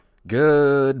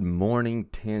Good morning,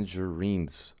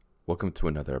 Tangerines. Welcome to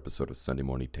another episode of Sunday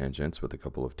Morning Tangents with a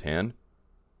couple of Tan.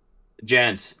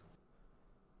 Gents,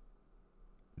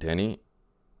 Danny,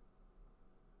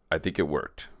 I think it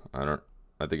worked. I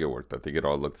think it worked. I think it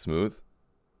all looked smooth.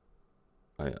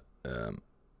 I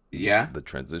yeah, the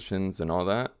transitions and all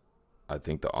that. I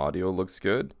think the audio looks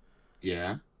good.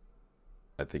 yeah.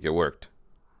 I think it worked.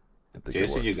 I think it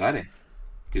Jason, you worked. got it.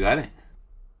 You got it.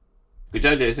 Good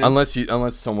job, Jason.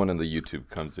 Unless someone in the YouTube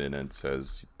comes in and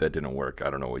says that didn't work. I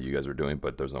don't know what you guys are doing,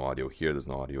 but there's no audio here. There's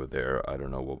no audio there. I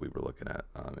don't know what we were looking at.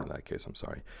 In that case, I'm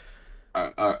sorry.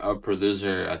 Our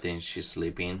producer, I think she's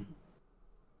sleeping.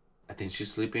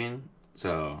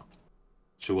 So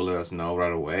she will let us know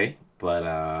right away.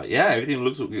 But yeah, everything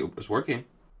looks it's working.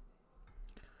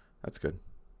 That's good.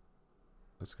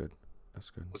 That's good. That's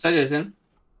good. What's up, Jason?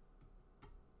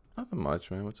 Nothing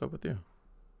much, man. What's up with you?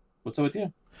 What's up with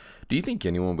you? Do you think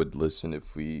anyone would listen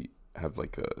if we have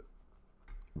like a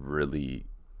really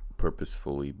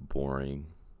purposefully boring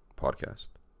podcast?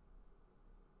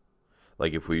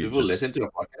 Like if we People just listen to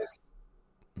a podcast.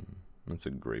 That's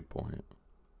a great point.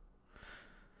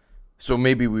 So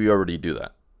maybe we already do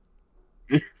that.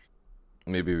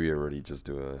 Maybe we already just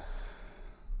do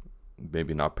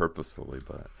maybe not purposefully,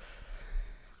 but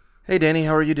hey Danny,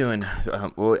 how are you doing?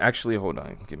 Well, actually, hold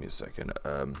on, give me a second.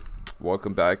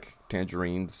 Welcome back,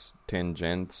 Tangerines,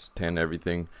 Tangents, Tan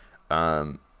everything.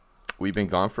 We've been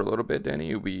gone for a little bit,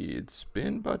 Danny. It's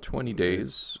been about 20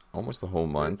 days, almost a whole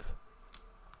month.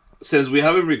 Since we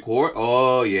haven't record.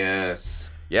 Oh yes.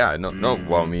 Yeah, no.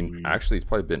 Well, I mean, actually, it's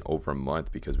probably been over a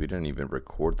month because we didn't even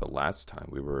record the last time.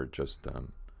 We were just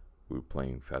we were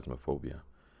playing Phasmophobia.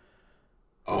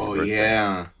 Oh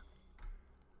yeah.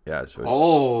 Yeah. So.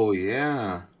 Oh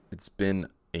yeah. It's been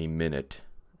a minute,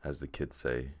 as the kids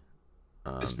say.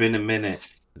 It's been a minute.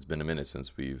 It's been a minute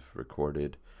since we've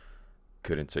recorded.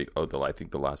 Couldn't say. I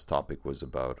think the last topic was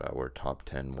about our top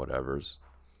 10 whatevers.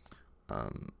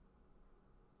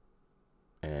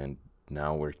 And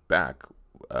now we're back.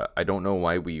 I don't know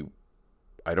why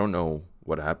I don't know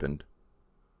what happened.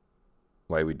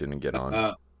 Why we didn't get on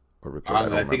or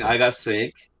record. I think I got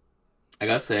sick.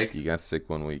 You got sick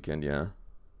one weekend, yeah.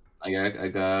 I got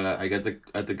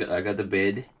the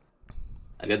vid.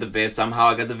 I got the vid. Somehow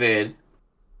I got the vid.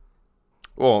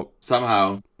 Well,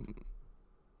 somehow.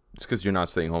 It's because you're not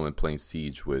staying home and playing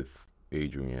Siege with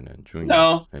Adrian and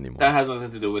Junior anymore. That has nothing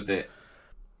to do with it.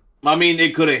 I mean,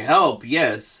 it could have helped,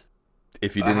 yes.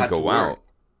 If you didn't go out,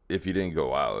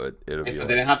 it'll be. If I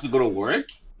didn't have to go to work,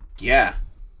 yeah.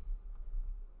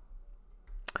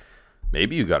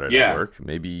 Maybe you got it at work.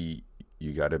 Maybe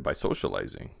you got it by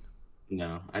socializing.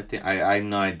 No, I think I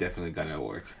know I definitely got it at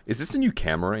work. Is this a new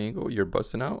camera angle you're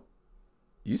busting out?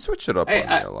 You switch it up on me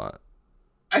a lot.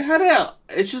 I had it.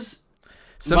 It's just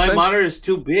my monitor is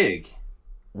too big.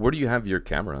 Where do you have your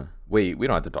camera? Wait, we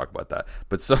don't have to talk about that.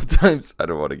 But sometimes I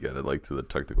don't want to get it like to the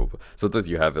technical. Sometimes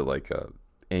you have it like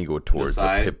angled towards the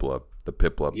Piplup. The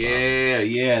Piplup.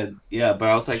 Yeah. But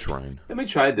I was like, shrine. Let me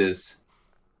try this.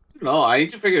 No, I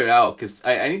need to figure it out because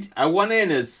I want it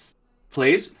in its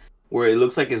place where it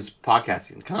looks like it's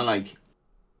podcasting, kind of like,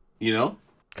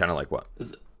 kind of like what?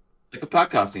 It's like a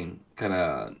podcasting kind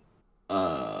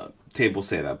of table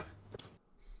setup.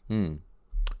 You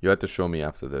have to show me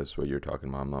after this what you're talking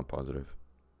about. I'm not positive.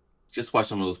 Just watch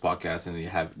some of those podcasts and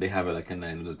they have it like in the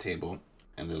end of the table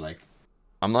and they're like.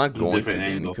 I'm not going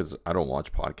to because I don't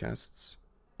watch podcasts.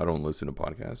 I don't listen to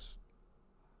podcasts.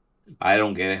 I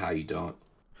don't get it how you don't.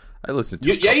 I listen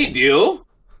to yeah, you do.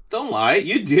 Don't lie.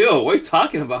 You do. What are you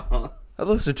talking about? I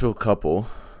listen to a couple.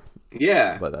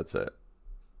 Yeah. But that's it.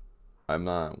 I'm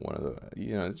not one of the...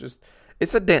 it's just...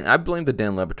 I blame the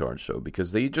Dan Le Batard show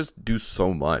because they just do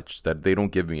so much that they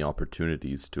don't give me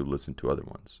opportunities to listen to other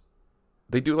ones.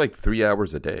 They do like 3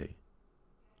 hours a day.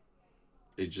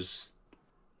 They just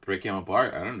break them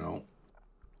apart. I don't know.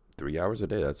 3 hours a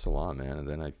day, that's a lot, man. And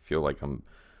then I feel like I'm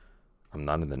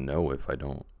not in the know if I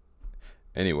don't.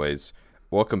 Anyways,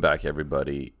 welcome back,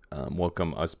 everybody.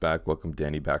 Welcome us back. Welcome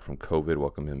Danny back from COVID.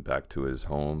 Welcome him back to his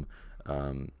home.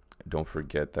 Don't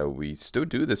forget that we still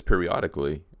do this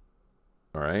periodically.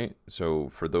 All right. So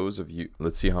for those of you,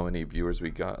 let's see how many viewers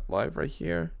we got live right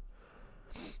here.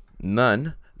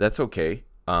 None. That's okay.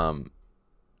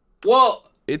 Well,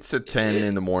 it's a 10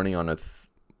 in the morning on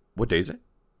what day is it?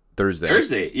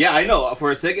 Thursday. Yeah, I know.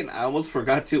 For a second, I almost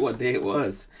forgot too what day it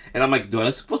was. And I'm like, do I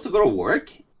supposed to go to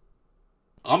work?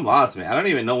 I'm lost, man. I don't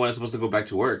even know when I'm supposed to go back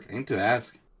to work. I need to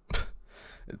ask.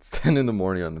 It's 10 in the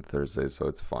morning on a Thursday, so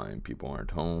it's fine. People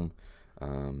aren't home.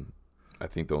 I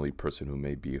think the only person who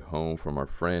may be home from our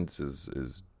friends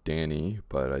is Danny,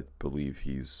 but I believe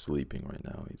he's sleeping right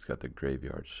now. He's got the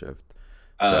graveyard shift.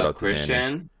 Shout out to Danny.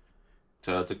 Christian.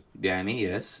 Shout out to Danny.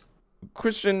 Yes.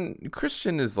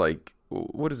 Christian is like,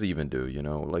 what does he even do?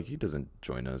 Like he doesn't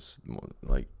join us.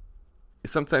 Like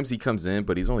sometimes he comes in,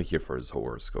 but he's only here for his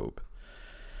horoscope.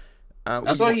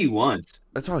 That's all he wants.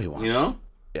 That's all he wants.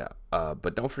 Yeah.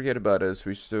 But don't forget about us.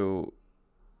 We're still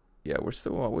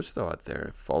out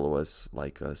there. Follow us,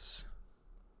 like us.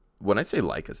 When I say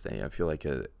like us, Danny, I feel like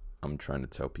I'm trying to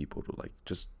tell people to like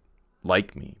just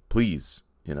like me, please.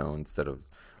 Instead of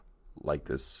like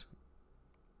this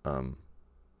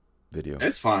video.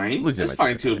 It's fine. It's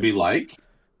fine to be like.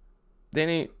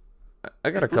 Danny, I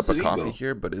got a cup of coffee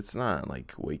here, but it's not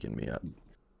like waking me up.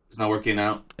 It's not working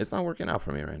out. It's not working out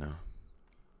for me right now.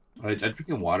 I'm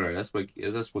drinking water. That's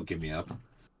what get me up.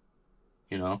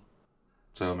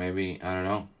 So maybe I don't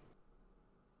know.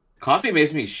 Coffee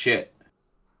makes me shit,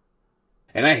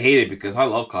 and I hate it because I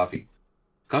love coffee.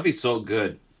 Coffee's so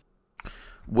good.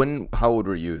 How old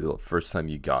were you the first time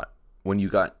you got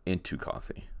into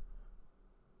coffee?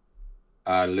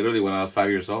 Literally when I was 5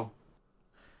 years old.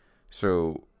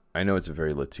 So I know it's a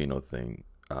very Latino thing,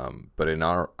 but in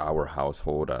our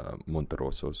household,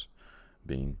 Monterrosos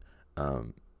being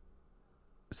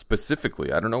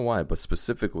specifically, I don't know why, but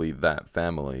specifically that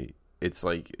family, it's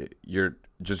like you're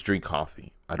just drink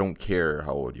coffee. I don't care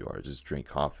how old you are, just drink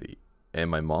coffee. And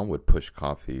my mom would push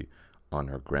coffee on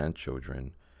her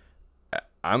grandchildren.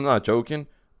 I'm not joking.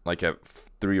 Like at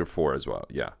 3 or 4 as well.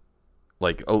 Yeah.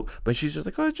 Like, but she's just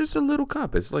like, it's just a little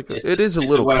cup. It's like it is a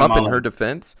little cup in her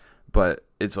defense, but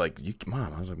it's like,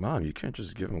 Mom. I was like, Mom, you can't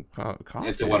just give them coffee.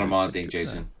 It's a Guatemala thing,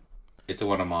 Jason. It's a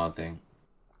Guatemala thing.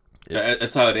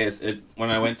 That's how it is. When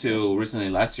I went to recently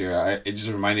last year, it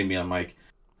just reminded me. I'm like,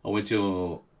 I went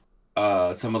to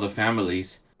some of the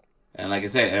families, and like I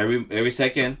said, every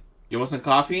second you want some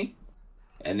coffee,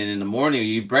 and then in the morning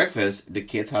you eat breakfast. The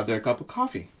kids have their cup of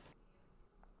coffee.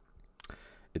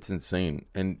 It's insane,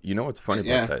 and you know what's funny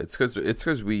about that? It's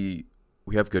because we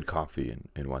have good coffee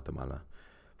in Guatemala.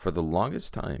 For the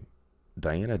longest time,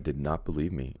 Diana did not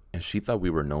believe me, and she thought we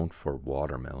were known for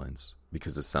watermelons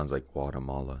because it sounds like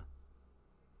Guatemala.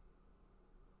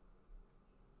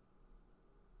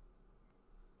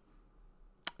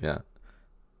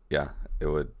 Yeah, it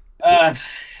would. I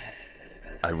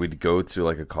would go to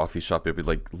like a coffee shop. It'd be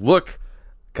like, look,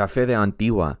 Café de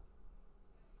Antigua.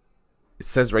 It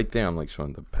says right there. I'm like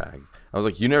showing the bag. I was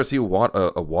like, you never see a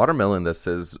watermelon that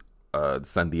says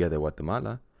Sandia de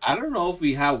Guatemala. I don't know if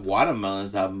we have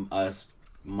watermelons that as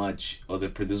much, or they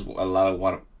produce a lot of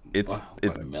water. It's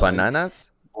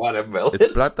bananas. Watermelon. It's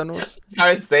plátanos.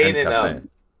 Start saying it.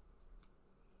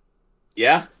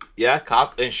 Yeah,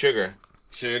 coffee and sugar.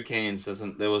 Sugar canes.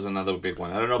 There was another big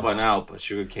one. I don't know about now, but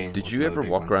sugar cane. Did you ever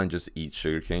walk around and just eat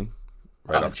sugar cane?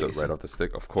 Right off the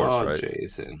stick, of course, right?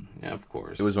 Jason. Yeah, of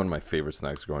course. It was one of my favorite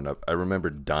snacks growing up. I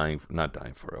remember not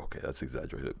dying for it. Okay, that's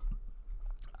exaggerated.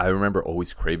 I remember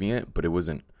always craving it, but it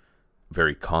wasn't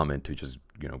very common to just,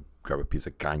 grab a piece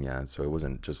of caña, so it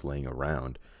wasn't just laying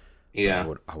around. Yeah.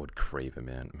 I would crave it,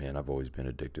 man. Man, I've always been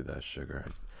addicted to that sugar.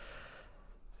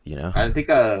 I think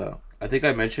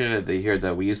I mentioned it here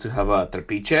that we used to have a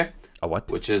trapiche. A what?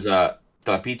 Which is a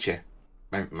trapiche.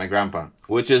 My grandpa.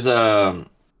 Which is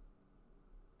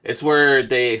it's where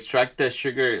they extract the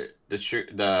sugar,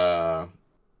 the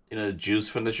juice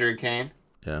from the sugar cane.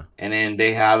 Yeah. And then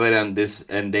they have it on this,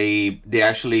 and they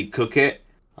actually cook it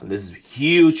on this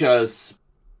huge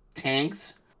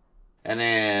tanks, and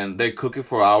then they cook it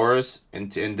for hours,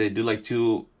 and they do like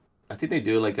two. I think they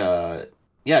do like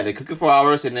they cook it for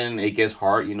hours, and then it gets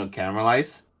hard,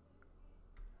 caramelized.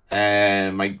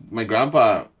 And my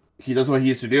grandpa, that's what he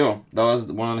used to do. That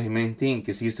was one of the main things,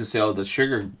 because he used to sell the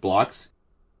sugar blocks.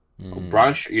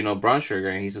 Brown sugar,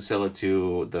 and he used to sell it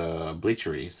to the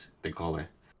bleacheries, they call it.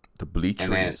 The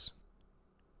bleacheries?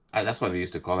 That's what they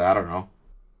used to call it. I don't know.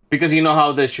 Because you know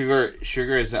how the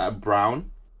sugar is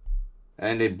brown,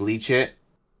 and they bleach it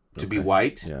to be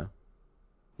white? Yeah.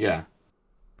 Yeah.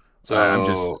 So I'm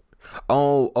just...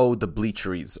 Oh, the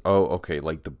bleacheries. Oh, okay,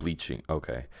 like the bleaching.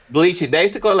 Okay. Bleaching. They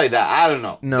used to call it like that. I don't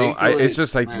know. No, it's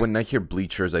just like when I hear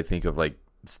bleachers, I think of like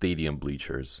stadium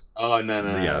bleachers. Oh no!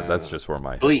 Yeah, that's just where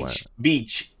my bleach, head went.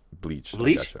 bleach.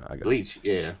 I gotcha. Bleach.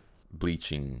 Yeah.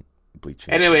 Bleaching.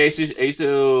 Anyway, I used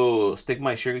to stick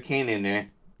my sugar cane in there.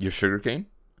 Your sugar cane?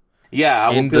 Yeah, I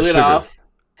would peel it off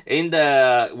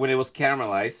when it was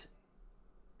caramelized,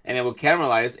 and it would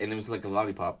caramelize, and it was like a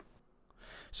lollipop.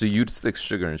 So you'd stick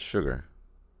sugar in sugar?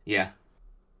 Yeah.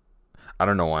 I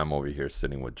don't know why I'm over here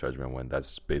sitting with judgment when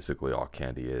that's basically all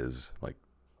candy is. Like.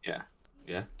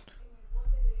 Yeah.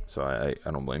 So I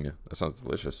don't blame you. That sounds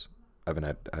delicious.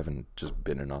 I haven't just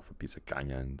bitten off a piece of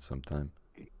caña in some time.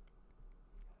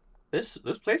 There's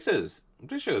places. I'm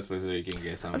pretty sure there's places where you can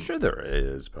get I'm some. sure there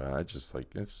is, but I just like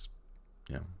it's.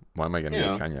 Why am I gonna You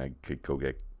get know, caña? I could go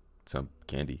get some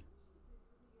candy,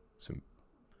 some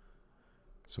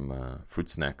fruit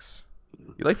snacks.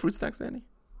 You like fruit snacks, Danny?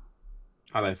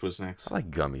 I like fruit snacks. I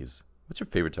like gummies. What's your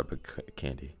favorite type of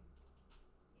candy?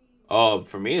 Oh,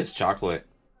 for me, it's chocolate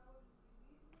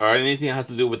or anything that has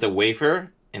to do with the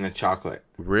wafer and the chocolate.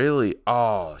 Really?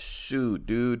 Oh shoot,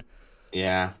 dude.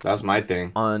 Yeah, that's my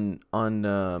thing. On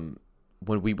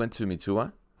when we went to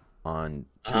Mitsuwa on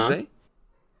Uh-huh. Tuesday,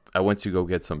 I went to go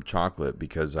get some chocolate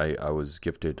because I was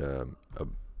gifted a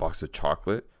box of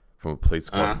chocolate from a place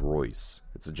called Uh-huh. Royce.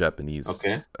 It's a Japanese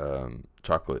Okay.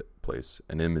 chocolate place,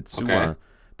 and in Mitsuwa, Okay.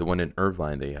 the one in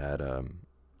Irvine, they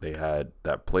had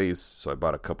that place. So I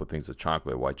bought a couple things of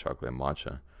chocolate, white chocolate and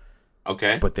matcha,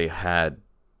 Okay. but they had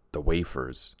the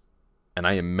wafers, and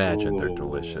I imagine they're Ooh.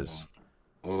 delicious.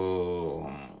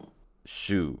 Oh,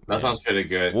 Shoot, that man. sounds pretty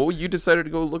good. Well, you decided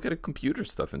to go look at a computer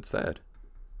stuff instead.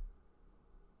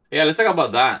 Yeah, let's talk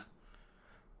about that.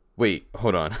 Wait,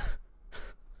 hold on.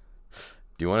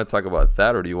 Do you want to talk about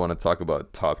that, or do you want to talk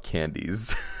about top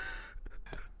candies?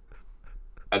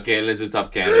 Okay, let's do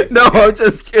top candies. No, Okay. I'm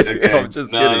just kidding. Okay. I'm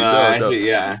just No, kidding. no, actually,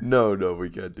 yeah. No, we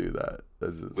can't do that.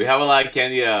 This is... We have a lot of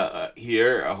candy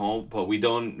here at home, but we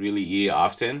don't really eat it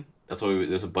often. That's why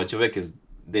there's a bunch of it because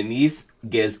Denise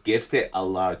gets gifted a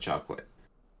lot of chocolate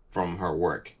from her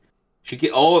work. She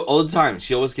get all the time.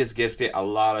 She always gets gifted a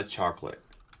lot of chocolate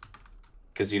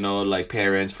because like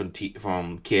parents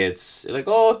from kids, they're like,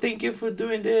 oh, thank you for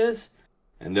doing this,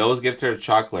 and they always gift her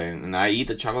chocolate, and I eat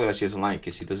the chocolate that she doesn't like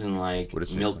because she doesn't like What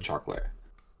does she milk like? chocolate.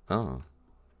 Oh,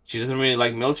 She doesn't really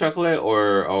like milk chocolate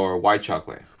or white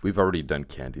chocolate. we've already done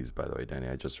candies, by the way, Danny.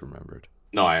 I just remembered.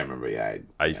 No, I remember. Yeah,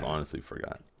 I honestly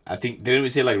forgot. I think didn't we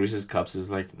say like Reese's Cups is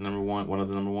like one of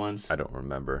the number ones? I don't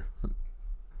remember.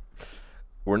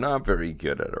 We're not very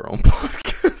good at our own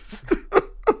podcast.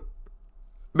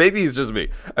 Maybe it's just me.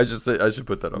 I should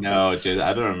put that on. No, just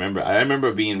I don't remember. I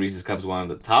remember being Reese's Cups one of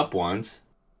the top ones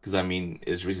because I mean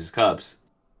it's Reese's Cups.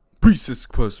 Reese's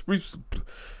Cups.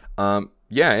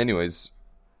 Yeah. Anyways,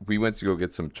 we went to go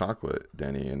get some chocolate,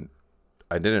 Danny, and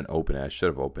I didn't open it. I should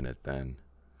have opened it then,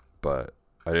 but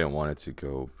I didn't want it to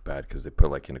go bad because they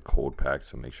put like in a cold pack,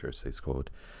 so make sure it stays cold.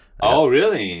 Oh,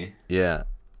 really? Yeah,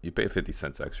 you pay 50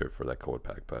 cents extra for that cold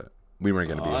pack, but we weren't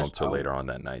gonna be home that's till how- later on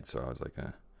that night, so I was like,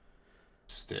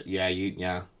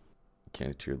 Yeah.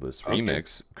 Candy Tier List Okay.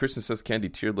 remix. Kristen says Candy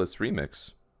Tier List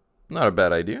remix. Not a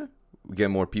bad idea. We get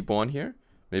more people on here.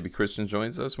 Maybe Kristen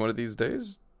joins us one of these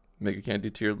days. Make a Candy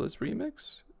Tier List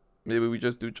remix. Maybe we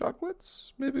just do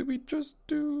chocolates. Maybe we just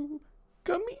do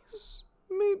gummies.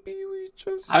 Maybe we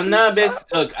just. I'm do not a big sap-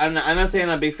 look. I'm not saying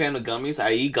I'm a big fan of gummies.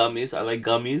 I eat gummies. I like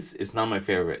gummies. It's not my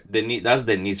favorite. That's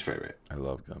Denise's favorite. I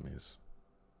love gummies.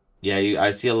 Yeah,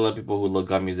 I see a lot of people who love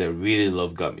gummies that really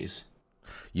love gummies.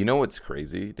 You know what's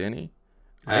crazy, Danny?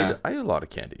 I eat a lot of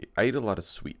candy. I eat a lot of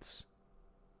sweets.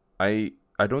 I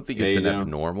don't think Yeah, it's you an do.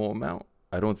 abnormal amount.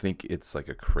 I don't think it's like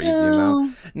a crazy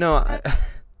amount. No,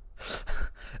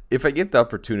 if I get the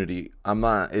opportunity, I'm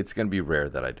not. It's gonna be rare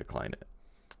that I decline it.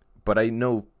 But I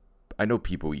know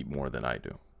people eat more than I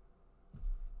do.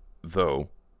 Though,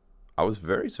 I was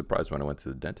very surprised when I went to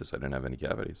the dentist. I didn't have any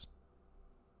cavities.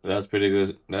 That's pretty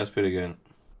good. That's pretty good.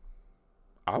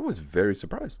 I was very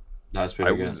surprised. That's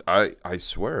pretty good. I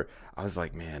swear, I was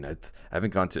like, man, I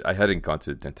hadn't gone to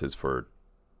the dentist for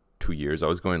 2 years. I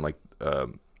was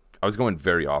going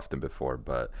very often before,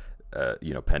 but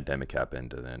pandemic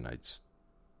happened, and then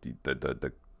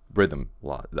the rhythm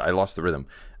I lost the rhythm,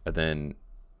 and then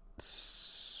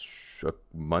a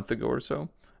month ago or so,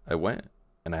 I went,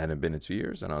 and I hadn't been in 2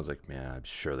 years, and I was like, man, I'm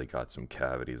sure they got some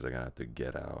cavities. I'm gonna have to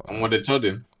get out. And what they told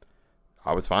you?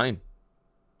 I was fine.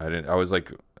 I was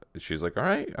like, she's like, all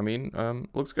right. I mean,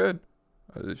 looks good.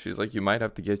 She's like, you might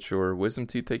have to get your wisdom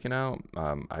teeth taken out.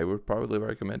 I would probably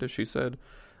recommend it, she said.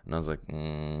 And I was like,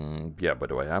 yeah, but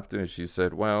do I have to? And she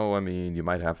said, well, I mean, you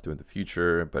might have to in the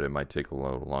future, but it might take a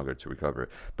little longer to recover.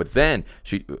 But then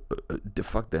the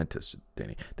fuck dentist,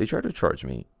 Danny. They tried to charge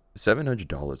me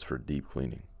 $700 for deep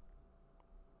cleaning.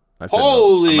 I said,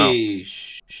 Holy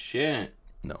shit!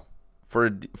 no,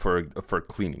 for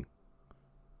cleaning.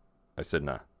 I said,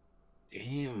 nah.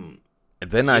 Damn.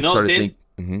 And then I started then-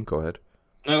 thinking, go ahead.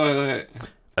 No, go ahead.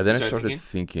 And then I Start started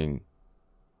thinking,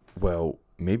 well,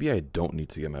 maybe I don't need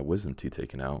to get my wisdom teeth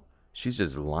taken out. She's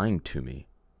just lying to me.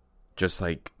 Just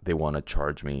like they want to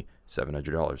charge me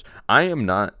 $700. I am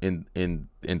not in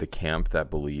the camp that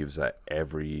believes that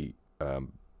every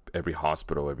every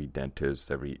hospital, every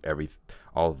dentist, every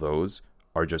all of those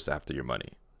are just after your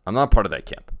money. I'm not part of that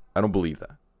camp. I don't believe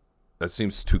that. That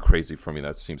seems too crazy for me.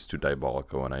 That seems too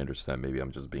diabolical, and I understand maybe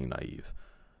I'm just being naive.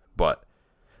 But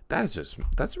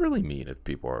that's really mean if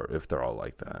they're all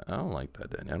like that. I don't like that,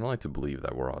 Danny. I don't like to believe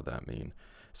that we're all that mean.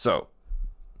 So,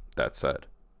 that said,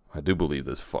 I do believe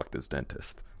fuck this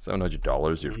dentist.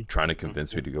 $700, you're trying to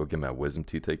convince me to go get my wisdom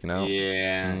teeth taken out?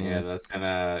 Yeah, that's kind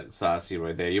of saucy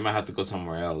right there. You might have to go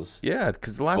somewhere else. Yeah,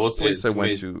 because the last place I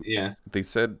went to, they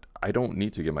said I don't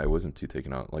need to get my wisdom teeth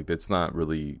taken out. Like, it's not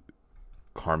really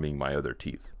harming my other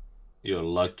teeth. You're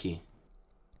lucky.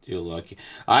 You're lucky.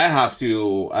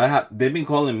 They've been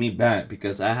calling me back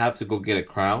because I have to go get a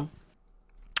crown.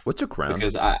 What's a crown?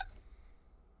 Because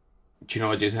you know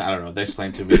what, Jason? I don't know. They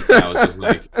explained to me. I was just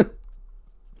like,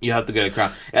 you have to get a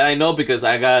crown. And I know because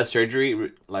I got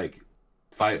surgery like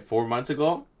 4 months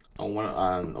ago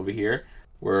on over here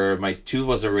where my tooth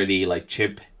was already like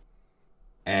chipped.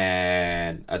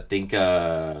 And I think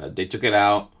they took it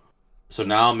out. So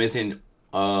now I'm missing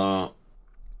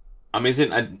I'm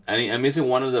missing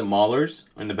one of the molars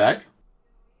in the back.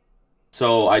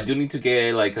 So I do need to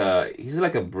get like he's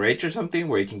like a bridge or something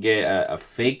where you can get a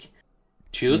fake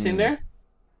tooth in there.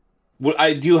 Well,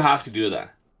 I do have to do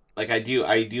that. Like I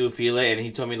do feel it, and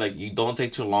he told me like you don't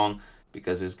take too long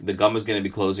because the gum is gonna be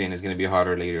closing and it's gonna be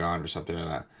harder later on or something like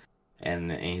that.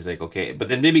 And he's like, okay, but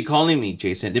then they be calling me,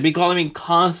 Jason. They be calling me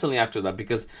constantly after that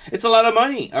because it's a lot of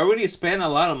money. I already spent a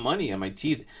lot of money on my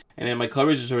teeth, and then my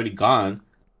coverage is already gone.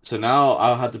 So now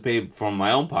I'll have to pay from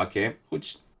my own pocket,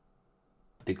 which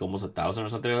I think almost $1,000 or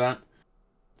something like that.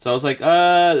 So I was like,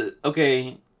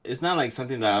 okay, it's not like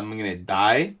something that I'm gonna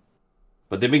die,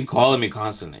 but they've been calling me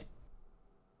constantly.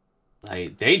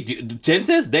 Like they do, the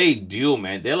dentists, they do,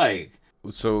 man. They're like,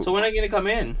 so when are you gonna come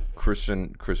in?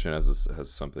 Christian has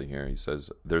something here. He says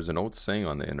there's an old saying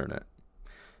on the internet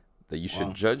that you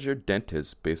should judge your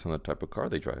dentist based on the type of car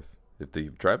they drive. If they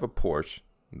drive a Porsche,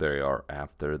 they are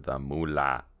after the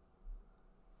moolah.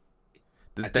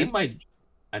 I think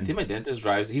my dentist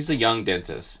drives. He's a young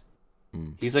dentist.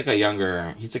 He's like a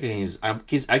younger.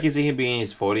 I can see him being in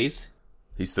his 40s.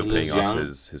 He's still paying off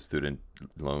his student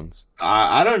loans.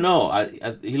 I don't know.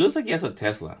 He looks like he has a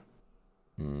Tesla.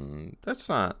 That's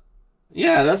not.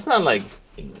 Yeah, that's not like.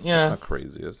 Yeah, that's not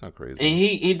crazy. That's not crazy. And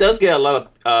he does get a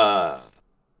lot of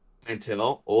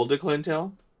clientele, older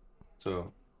clientele.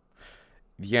 So.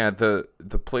 Yeah, the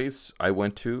place I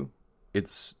went to,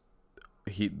 it's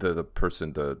the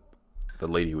person the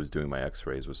lady who was doing my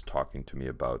X-rays was talking to me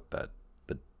about that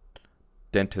the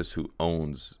dentist who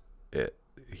owns it.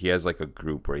 He has like a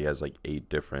group where he has like 8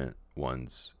 different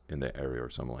ones in the area or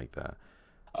something like that.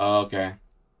 Oh, okay.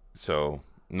 So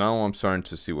now I'm starting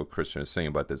to see what Christian is saying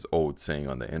about this old saying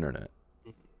on the internet.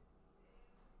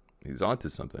 He's onto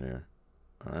something here.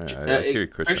 All right, I hear you,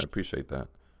 Christian. I appreciate that.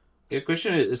 Yeah,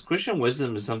 Christian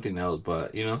wisdom is something else,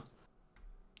 but you know.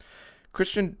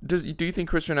 Christian, do you think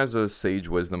Christian has a sage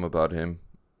wisdom about him?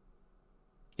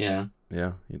 Yeah.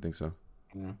 Yeah, you think so?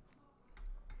 Yeah.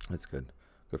 That's good.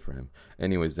 Good for him.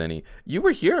 Anyways, Denny, you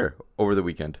were here over the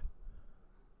weekend.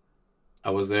 I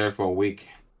was there for a week.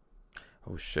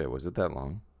 Oh shit, was it that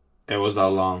long? It was that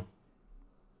long.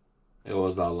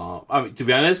 I mean, to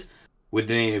be honest, we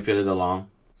didn't even feel it that long.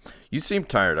 You seem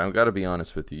tired. I've got to be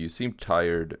honest with you. You seem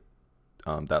tired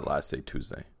that last day,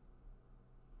 Tuesday.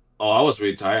 Oh, I was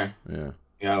really tired. Yeah.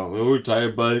 Yeah, we were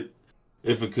tired, but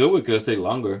if we could have stayed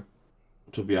longer,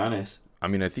 to be honest. I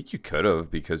mean, I think you could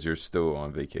have because you're still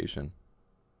on vacation.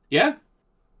 Yeah.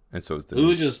 And so is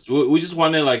Denise. We just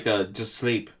wanted like just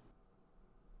sleep.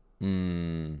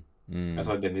 That's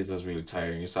why Denise was really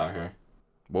tired. You saw her.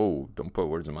 Whoa! Don't put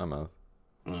words in my mouth.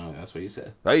 No, that's what you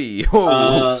said. Hey.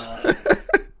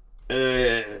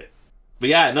 But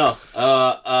yeah, no.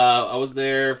 I was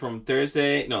there from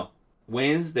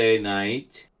Wednesday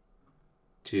night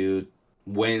to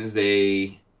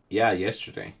Wednesday. Yeah,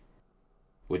 yesterday,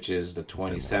 which is the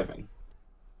 27th.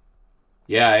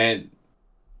 Yeah, and it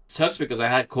sucks because I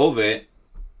had COVID.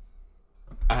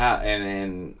 I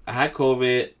had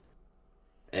COVID,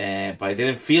 but I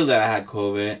didn't feel that I had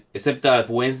COVID. Except that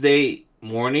Wednesday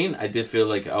morning, I did feel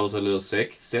like I was a little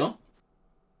sick still.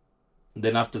 And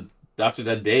then after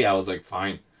that day, I was like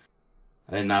fine.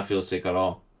 I did not feel sick at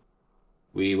all.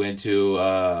 We went to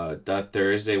that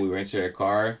Thursday. We rented a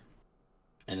car,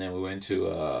 and then we went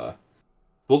to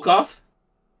Bukov,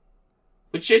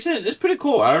 which is pretty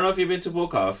cool. I don't know if you've been to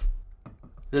Bukov,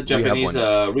 the Japanese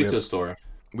retail store.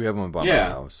 We have one by my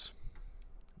house.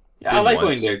 Yeah, I like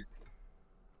going there.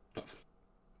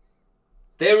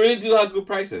 They really do have good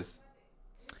prices.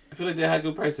 I feel like they have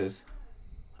good prices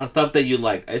on stuff that you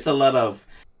like. It's a lot of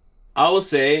I will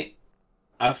say,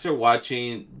 after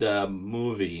watching the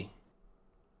movie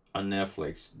on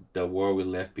Netflix, The World We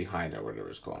Left Behind, or whatever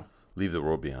it's called, Leave the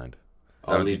world behind.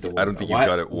 or Leave the I World. don't think you Why?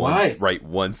 got it Why?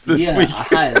 once this Yeah, week.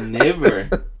 I never.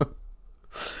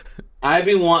 I've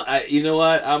been you know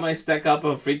what? I might stack up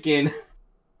on freaking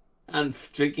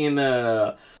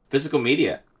physical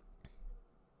media.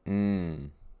 Mm.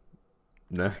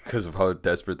 No, because of how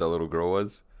desperate that little girl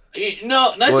was.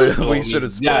 No, not just Well, for we should me.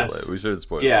 have spoiled it. Yes. We should have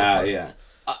spoiled that Yeah, part. yeah.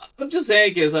 I'm just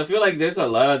saying because I feel like there's a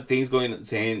lot of things going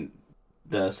saying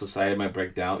the society might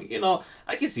break down.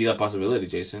 I can see that possibility,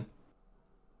 Jason.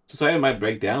 Society might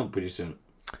break down pretty soon.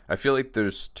 I feel like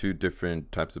there's two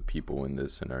different types of people in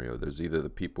this scenario. There's either the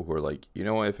people who are like, you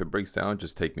know what, if it breaks down,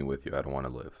 just take me with you. I don't want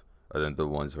to live. And then the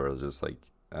ones who are just like,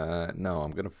 no,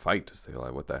 I'm gonna fight to stay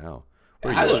alive. What the hell?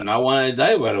 Where are I you do at? not want to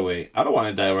die right away. I don't want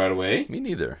to die right away. Me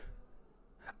neither.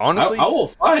 I Honestly, will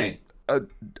fight.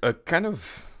 a kind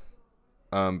of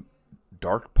um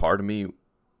dark part of me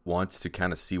wants to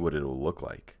kind of see what it'll look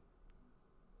like.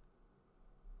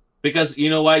 Because you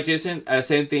know why, Jason?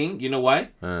 Same thing. You know why?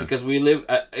 Uh, Because we live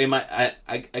in my.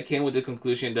 I came with the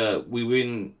conclusion that we've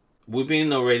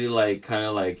been already like kind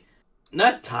of like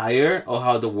not tired of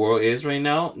how the world is right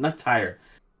now. Not tired,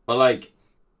 but like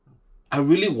I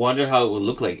really wonder how it would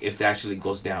look like if it actually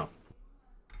goes down.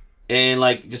 And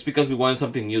like just because we want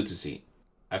something new to see,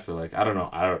 I feel like I don't know.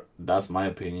 I don't. That's my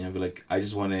opinion. I feel like I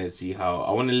just want to see how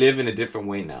I want to live in a different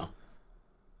way now.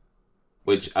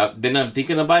 Which then I'm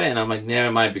thinking about it and I'm like,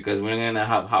 never mind because we're not gonna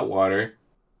have hot water.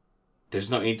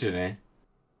 There's no internet.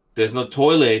 There's no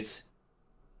toilets.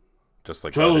 just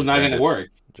like God Toilet's not gonna intended. work.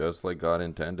 Just like God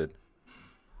intended.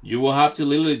 You will have to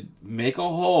literally make a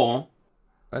hole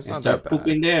That's and not that start bad.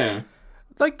 pooping there.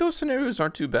 Like those scenarios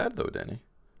aren't too bad though, Danny.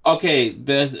 Okay,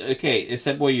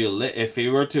 except where you live. If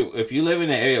you live in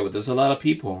an area where there's a lot of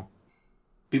people,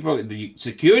 the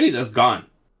security that's gone.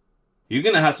 You're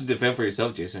gonna have to defend for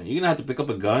yourself, Jason. You're gonna have to pick up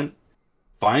a gun,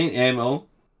 find ammo,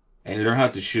 and learn how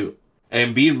to shoot,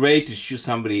 and be ready to shoot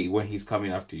somebody when he's coming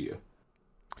after you.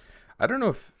 I don't know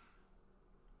if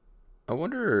I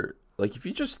wonder, like, if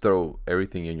you just throw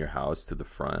everything in your house to the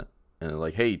front and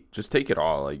like, hey, just take it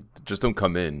all. Like, just don't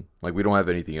come in. Like, we don't have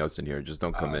anything else in here. Just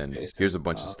don't come in. Jason. Here's a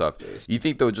bunch of stuff. Jason. You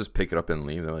think they'll just pick it up and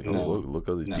leave? They're like, oh, No. look,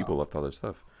 all these No. people left all their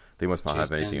stuff. They must not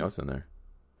have anything Jason. else in there.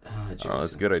 Ah, That's a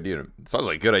Jason. good idea. It sounds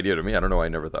like a good idea to me. I don't know why I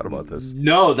never thought about this.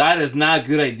 No, that is not a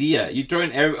good idea. You're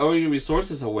throwing all your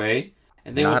resources away,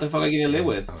 and then what Not- the fuck are you gonna live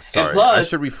with? Oh, sorry. And plus, I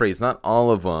should rephrase. Not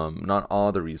all of them, not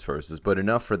all the resources, but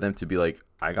enough for them to be like,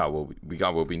 I got what we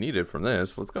got what we needed from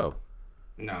this. Let's go.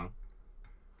 no.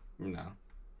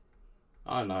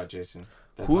 Oh no, Jason.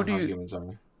 That's Who not do how you- humans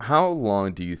are. How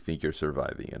long do you think you're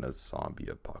surviving in a zombie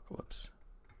apocalypse?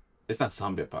 It's not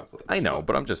zombie apocalypse. I know,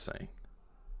 but I'm just saying.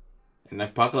 An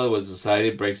apocalypse where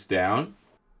society breaks down.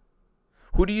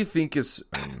 Who do you think is?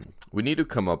 We need to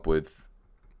come up with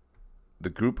the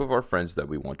group of our friends that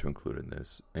we want to include in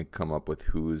this, and come up with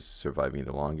who's surviving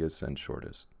the longest and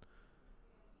shortest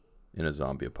in a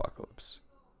zombie apocalypse.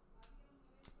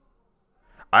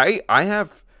 I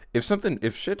have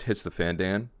if shit hits the fan,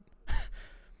 Dan.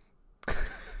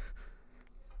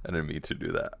 I didn't mean to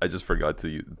do that. I just forgot to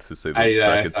say the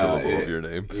second syllable of your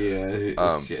name.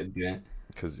 Yeah, shit, yeah.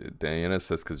 Because Diana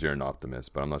says because you're an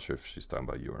optimist, but I'm not sure if she's talking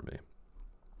about you or me.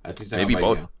 I think Maybe about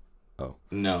both. you. Oh,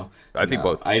 No, I think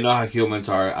no. both. I know how humans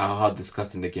are, how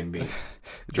disgusting they can be.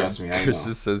 Trust me, I Chris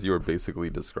know. just says you are basically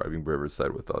describing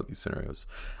Riverside with all these scenarios.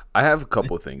 I have a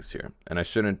couple of things here, and I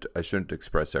shouldn't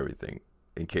express everything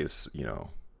in case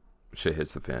shit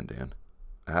hits the fan, Dan.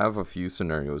 I have a few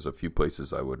scenarios, a few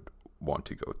places I would want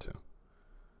to go to.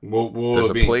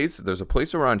 There's a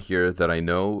place around here that I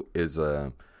know is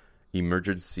a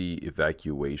emergency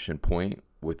evacuation point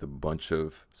with a bunch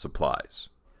of supplies.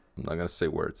 I'm not gonna say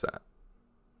where it's at,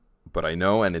 but I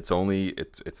know, and it's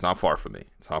not far from me.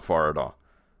 It's not far at all.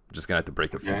 I'm just gonna have to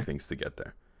break a few things to get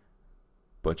there.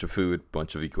 Bunch of food,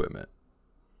 bunch of equipment,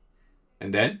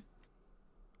 And then?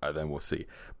 then we'll see.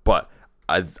 But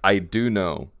I do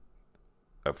know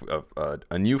of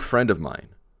a new friend of mine.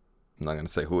 I'm not gonna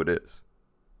say who it is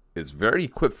very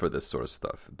equipped for this sort of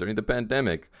stuff. During the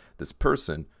pandemic, this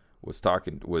person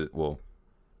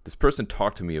this person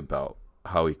talked to me about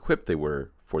how equipped they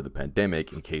were for the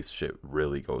pandemic in case shit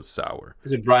really goes sour.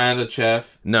 Is it Brian the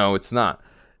chef? No, it's not.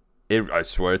 I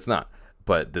swear it's not.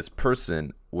 But this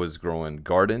person was growing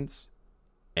gardens,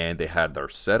 and they had their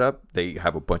setup. They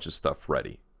have a bunch of stuff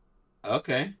ready.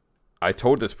 Okay. I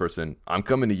told this person, I'm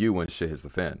coming to you when shit hits the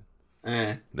fan.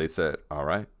 Eh. They said, all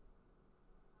right.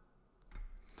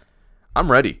 I'm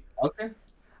ready. Okay.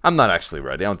 I'm not actually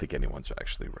ready. I don't think anyone's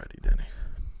actually ready, Danny.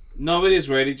 Nobody's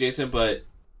ready, Jason. But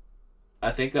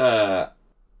I think I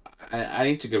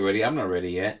need to get ready. I'm not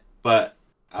ready yet, but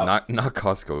Not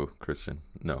Costco, Christian.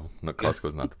 No,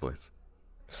 Costco's not the place.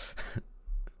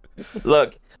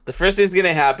 look, the first thing's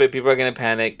gonna happen. People are gonna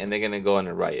panic and they're gonna go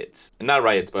into riots. Not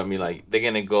riots, but I mean like they're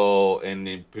gonna go and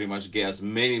then pretty much get as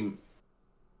many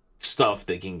stuff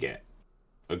they can get.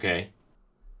 Okay,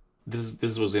 this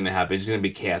is what's gonna happen. It's gonna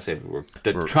be chaos everywhere.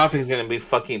 The traffic is gonna be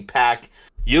fucking packed.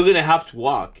 You're gonna have to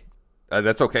walk.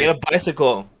 That's okay. Get a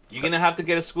bicycle. You're gonna have to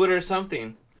get a scooter or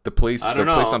something. The place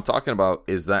I'm talking about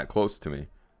is that close to me.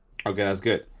 Okay, that's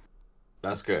good.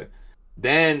 That's good.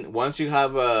 Then once you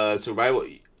have a survival,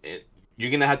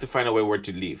 you're gonna have to find a way where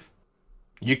to leave.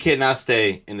 You cannot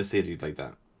stay in the city like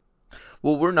that.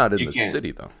 Well, we're not in the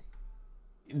city though.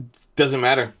 Doesn't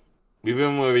matter.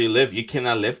 Even where you live, you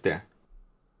cannot live there.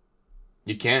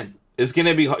 You can't. It's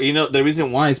gonna be. You know the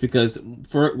reason why is because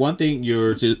for one thing,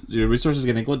 your resources are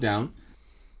gonna go down,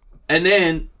 and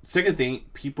then second thing,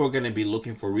 people are gonna be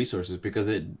looking for resources because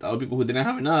other people who didn't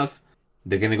have enough,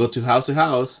 they're gonna go to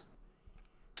house,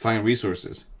 find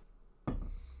resources.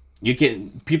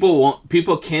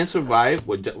 People can't survive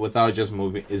without just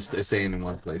moving. Is staying in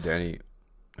one place. Danny,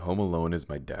 Home Alone is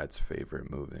my dad's favorite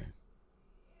movie.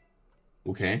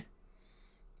 Okay.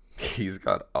 He's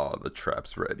got all the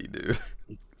traps ready, dude.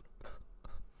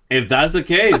 If that's the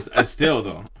case, I still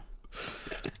though.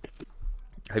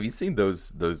 Have you seen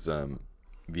those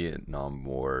Vietnam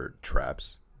War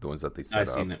traps? The ones that they set up. I've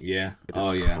seen it. Yeah. It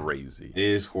is crazy. It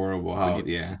is horrible. I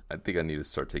think I need to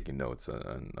start taking notes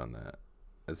on that.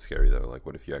 It's scary though. Like,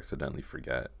 what if you accidentally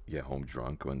forget? Get home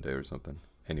drunk one day or something.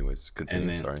 Anyways,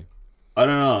 continue. Sorry. I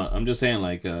don't know. I'm just saying,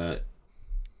 like, I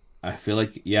feel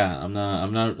like, I'm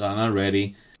not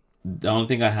ready. The only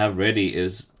thing I have ready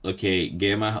is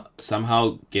get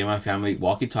my family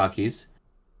walkie-talkies,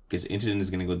 because internet is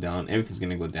gonna go down, everything's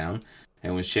gonna go down,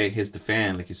 and when shit hits the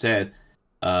fan, like you said,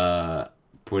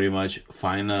 pretty much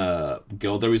get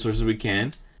all the resources we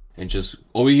can, and just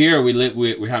over here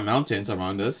we have mountains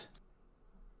around us,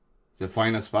 so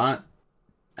find a spot,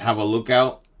 have a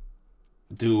lookout,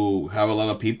 have a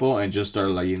lot of people, and just start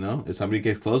like if somebody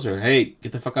gets closer, hey,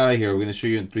 get the fuck out of here, we're gonna shoot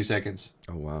you in 3 seconds.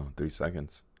 Oh wow, 3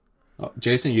 seconds. Oh,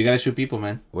 Jason, you gotta shoot people,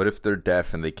 man. What if they're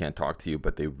deaf and they can't talk to you,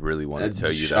 but they really want to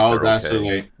tell you that that's okay? Too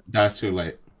late. That's too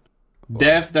late.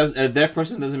 A deaf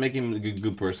person doesn't make him a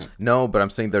good person. No, but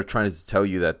I'm saying they're trying to tell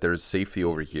you that there's safety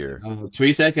over here.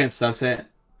 3 seconds, that's it.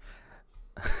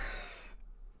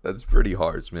 That's pretty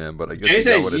harsh, man. But I guess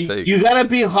Jason, that's what it takes. You gotta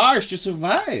be harsh to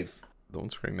survive.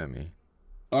 Don't scream at me.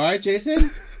 All right, Jason.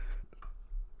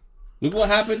 Look what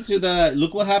happened to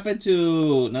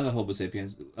not the Homo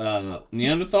sapiens,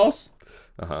 Neanderthals.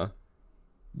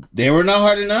 They were not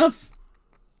hard enough.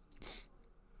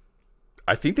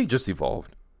 I think they just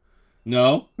evolved.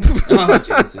 No. Oh,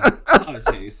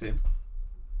 Jason.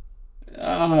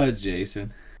 Oh,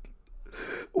 Jason.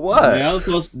 What?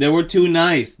 Neanderthals, they were too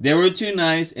nice.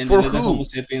 And for the Homo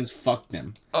sapiens fucked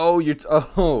them. Oh,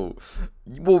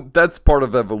 well, that's part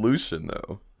of evolution,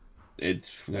 though.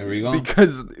 There we go.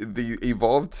 Because they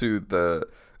evolved to the.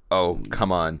 Oh,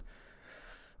 come on.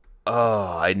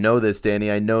 Oh, I know this, Danny.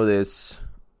 I know this.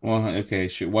 Well, okay,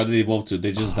 sure. What did they evolve to?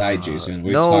 They just died, Jason. What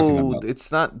are you talking about?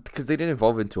 It's not because they didn't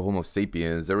evolve into Homo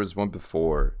sapiens. There was one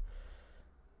before.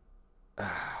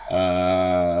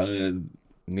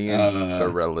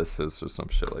 Neanderthalensis or some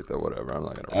shit like that. Whatever. I'm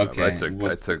not gonna remember. Okay, I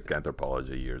took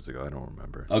anthropology years ago. I don't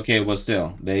remember. Okay, well,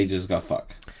 still, they just got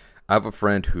fucked. I have a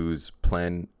friend whose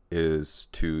plan is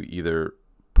to either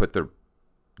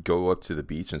go up to the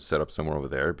beach and set up somewhere over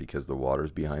there because the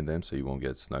water's behind them, so you won't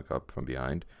get snuck up from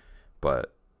behind.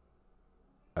 But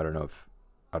I don't know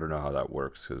how that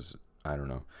works because I don't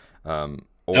know.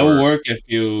 That will work if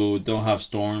you don't have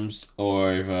storms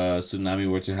or if a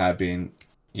tsunami were to happen,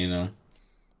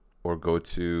 Or go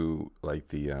to like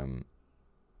the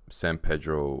San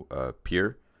Pedro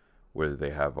pier where they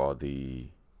have all the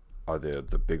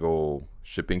big old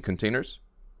shipping containers.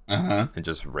 And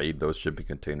just raid those shipping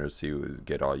containers,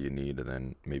 get all you need, and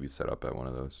then maybe set up at one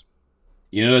of those.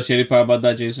 You know the shitty part about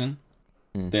that, Jason?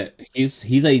 That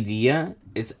his idea,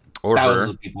 it's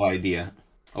thousands of people's idea,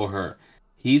 or her.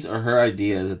 His or her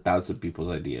idea is 1,000 people's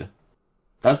idea.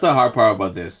 That's the hard part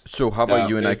about this. So how about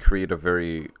you and I create a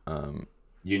very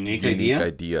unique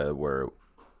idea where,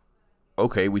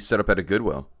 okay, we set up at a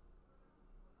Goodwill.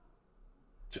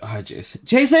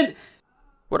 Jason,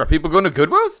 what are people going to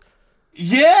Goodwills?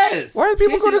 Yes. Why are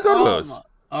people going to Goodwills?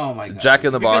 Oh my god. Jack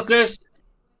in the Box.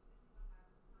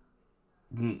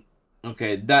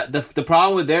 Okay, the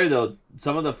problem with there though,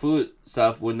 some of the food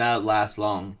stuff would not last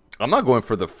long. I'm not going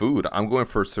for the food. I'm going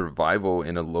for survival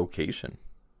in a location.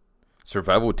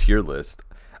 Survival tier list.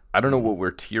 I don't know what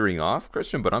we're tearing off,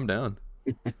 Christian, but I'm down.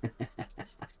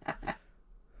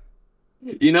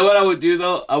 You know what I would do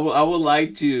though? I would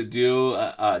like to do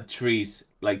trees,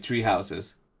 like tree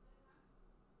houses.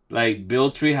 Like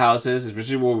build tree houses,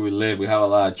 especially where we live. We have a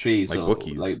lot of trees, Like so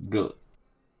Wookiees. like build.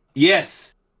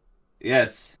 Yes,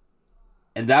 yes.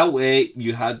 And that way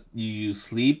you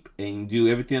sleep and do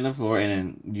everything on the floor, and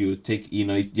then you take you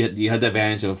have the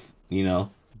advantage of high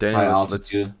Daniel,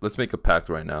 altitude. let's make a pact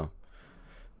right now.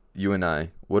 You and I,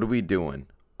 what are we doing?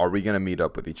 Are we gonna meet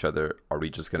up with each other? Are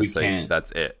we just gonna We say can't.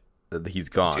 that's it? He's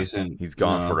gone. Jason, He's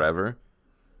gone no. forever.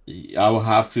 I will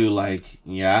have to I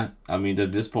mean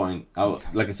at this point,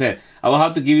 like I said, I will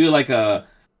have to give you like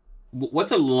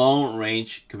what's a long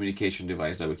range communication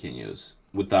device that we can use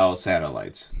without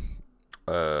satellites?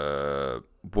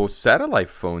 Well, satellite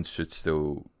phones should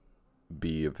still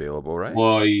be available, right?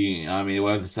 Well, I mean,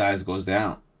 what if the size goes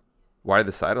down? Why are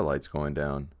the satellites going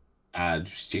down?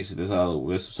 Jason,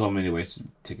 there's so many ways to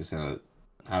take a satellite.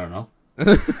 I don't know.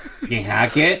 You can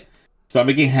hack it.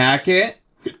 Somebody can hack it.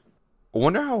 I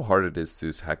wonder how hard it is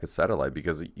to hack a satellite,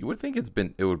 because you would think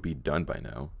it would be done by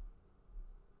now.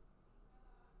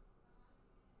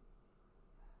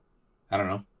 I don't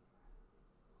know.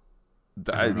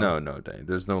 No, Dang.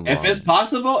 There's no. If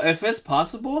it's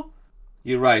possible,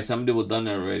 you're right. Somebody will done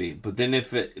it already. But then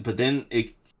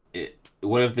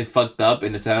what if they fucked up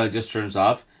and the satellite just turns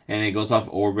off and it goes off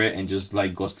orbit and just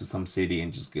like goes to some city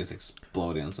and just gets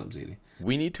exploded in some city?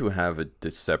 We need to have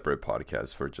a separate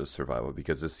podcast for just survival,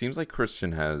 because it seems like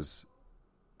Christian has.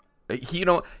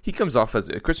 He comes off as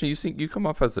Christian. You come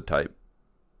off as the type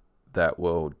that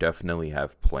will definitely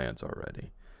have plans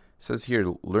already. It says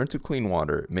here, learn to clean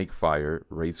water, make fire,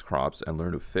 raise crops, and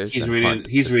learn to fish. He's reading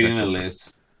a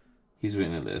list. He's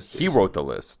reading a list. He wrote the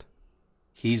list.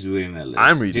 He's reading a list.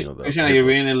 I'm reading a list. Christian, are you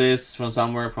reading a list from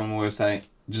somewhere, from a website?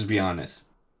 Just be honest.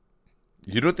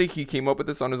 You don't think he came up with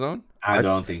this on his own? I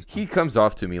don't think so. He comes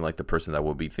off to me like the person that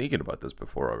will be thinking about this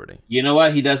before already. You know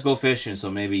what? He does go fishing,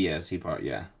 so maybe yes,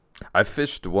 yeah. I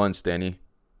fished once, Danny.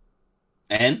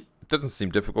 And? It doesn't seem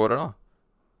difficult at all.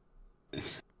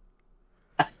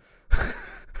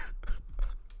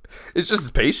 It's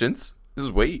just patience.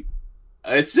 Just wait.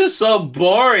 It's just so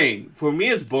boring. For me,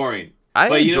 it's boring.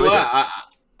 But you know what?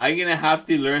 I'm going to have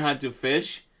to learn how to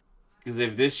fish, because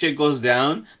if this shit goes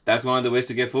down, that's one of the ways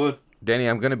to get food. Danny,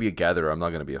 I'm going to be a gatherer. I'm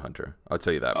not going to be a hunter. I'll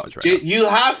tell you that much right now. You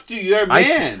have to. You're a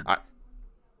man.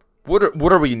 What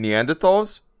are we,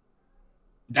 Neanderthals?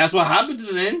 That's what happened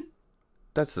to them.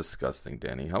 That's disgusting,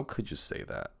 Danny. How could you say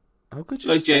that? How could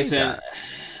you say that?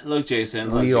 Look,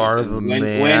 Jason. We are the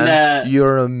man.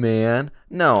 You're a man.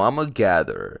 No, I'm a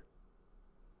gatherer.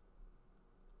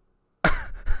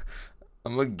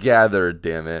 I'm a gatherer,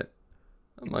 damn it.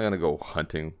 I'm not going to go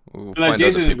hunting. Like,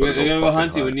 Jason, we're going to go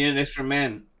hunting. We need an extra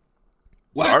man.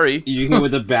 What? Sorry. You go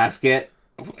with a basket.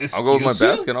 I'll go with my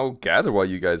basket and I'll gather while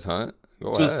you guys hunt.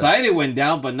 Go Society ahead. Went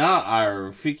down, but not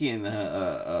our freaking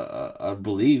our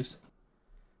beliefs.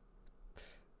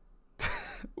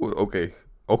 Okay,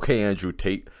 Andrew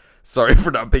Tate. Sorry for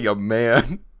not being a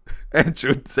man,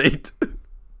 Andrew Tate.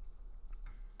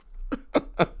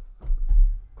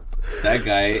 That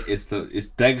guy is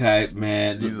that guy,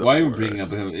 man. Why are you bringing up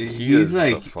him? He's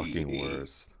like the fucking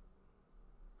worst.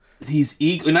 He's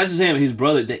ego, not just him. His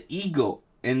brother, the ego,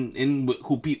 and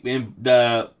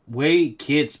the way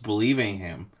kids believe in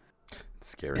him. It's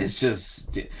scary. It's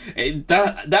just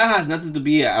that has nothing to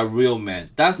be a real man.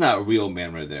 That's not a real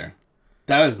man right there.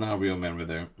 That is not a real man right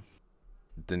there.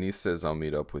 Denise says I'll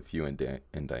meet up with you and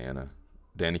Diana.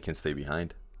 Danny can stay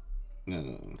behind.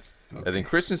 No. Okay. And then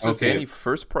Christian says Danny's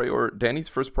first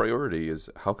priority is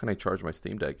how can I charge my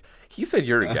Steam Deck? He said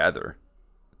you're a gatherer.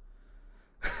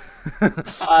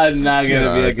 I'm not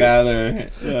gonna be a gatherer.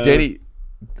 Danny,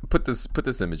 put this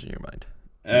image in your mind.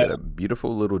 You got a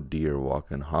beautiful little deer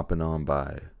hopping on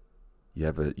by. You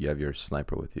have your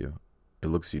sniper with you. It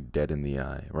looks you dead in the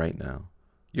eye right now.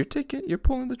 You're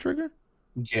pulling the trigger?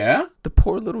 Yeah. The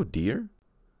poor little deer?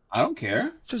 I don't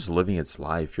care. It's just living its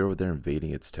life. You're over there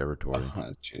invading its territory.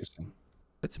 Jason.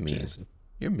 It's mean. Jason.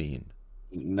 You're mean.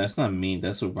 That's not mean.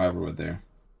 That's Survivor right there.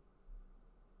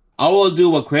 I will do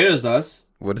what Kratos does.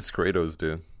 What does Kratos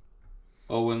do?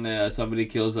 Or when somebody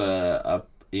kills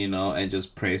and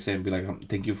just praise him and be like,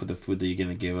 thank you for the food that you're going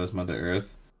to give us, Mother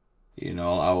Earth. I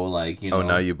will Oh,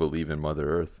 now you believe in Mother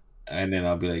Earth. And then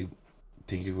I'll be like,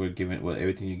 thank you for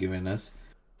everything you've given us.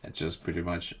 It's just pretty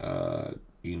much,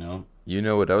 You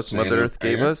know what else Mother Earth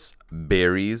gave us?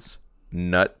 Berries,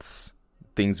 nuts,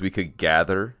 things we could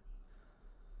gather.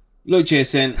 Look,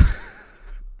 Jason,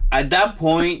 At that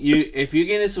point, if you're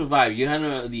gonna survive, you have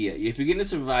no idea. If you're gonna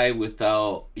survive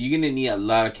without, you're gonna need a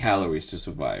lot of calories to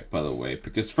survive. By the way,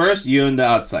 because first you're on the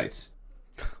outsides.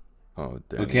 Oh,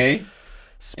 damn. Okay.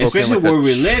 Spoken Especially like where a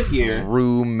we live here.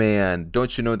 True man.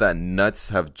 Don't you know that nuts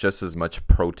have just as much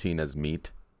protein as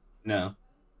meat? No.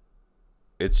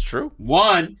 It's true.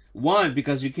 One,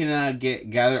 because you cannot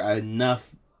gather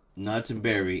enough nuts and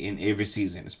berry in every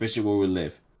season, especially where we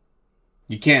live.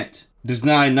 You can't. There's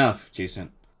not enough,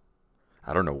 Jason.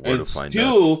 I don't know where to It's find two.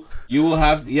 nuts. You will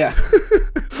have yeah.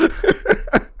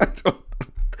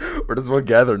 Where does one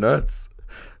gather nuts?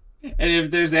 And if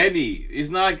there's any, it's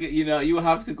not like, you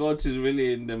have to go to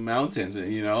really in the mountains,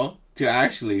 to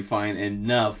actually find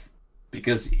enough.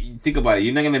 Because think about it,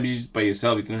 you're not gonna be just by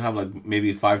yourself. You can have like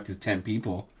maybe 5 to 10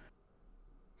 people.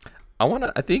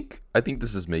 I think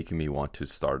this is making me want to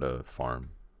start a farm,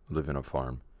 live in a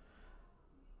farm.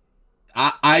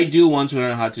 I do want to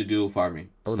learn how to do farming.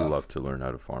 I would stuff. love to learn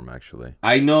how to farm, actually.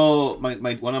 I know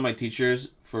my one of my teachers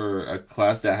for a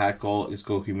class that I had called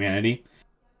humanity.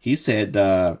 He said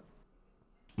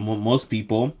most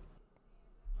people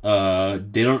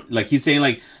they don't, like, he's saying,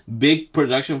 like, big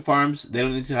production farms, they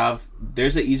don't need to have,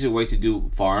 there's an easier way to do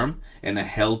farm and a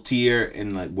healthier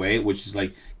and like way, which is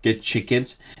like get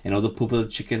chickens and all the poop of the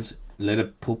chickens, let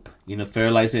it poop,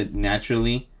 fertilize it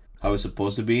naturally how it's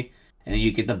supposed to be, and then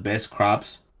you get the best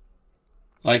crops.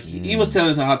 Like, he was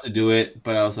telling us how to do it,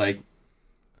 but I was like,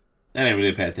 I didn't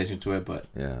really pay attention to it. But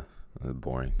yeah,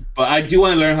 boring. But I do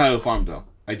want to learn how to farm, though.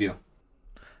 I do.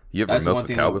 You ever milked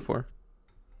a cow before?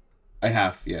 I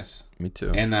have, yes. Me too.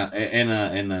 And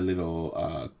a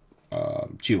little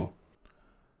chivo.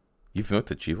 You've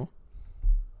milked a chivo?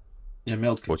 Yeah,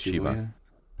 milk or chivo. chiva? Yeah.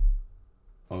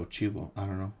 Oh, chivo. I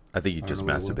don't know. I think you just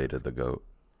masturbated the goat.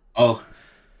 Oh.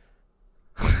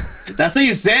 That's what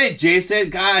you said, Jason.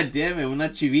 God damn it. Una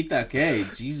chivita, okay?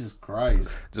 Jesus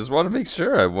Christ. Just want to make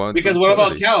sure. Because what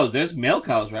about cows? There's male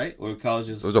cows, right? Or cows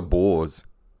just... Those are bulls.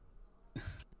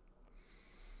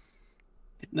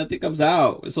 Nothing comes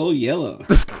out. It's all yellow.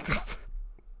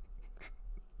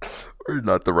 We're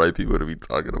not the right people to be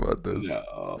talking about this.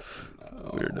 No.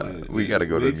 We're not. We got to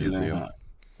go to a museum.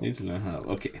 We need to learn how.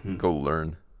 Okay. Go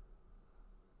learn.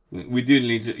 We do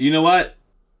need to. You know what?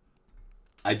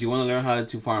 I do want to learn how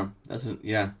to farm.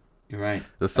 Yeah, you're right.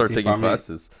 Let's start taking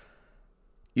classes.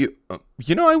 I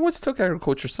once took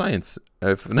agriculture science.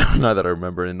 Now that I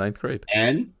remember, in 9th grade.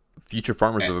 And Future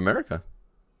Farmers of America.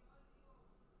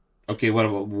 Okay, what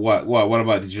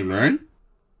about? Did you learn?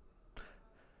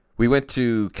 We went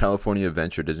to California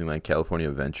Adventure, Disneyland California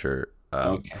Adventure,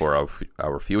 for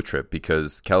our field trip,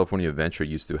 because California Adventure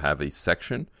used to have a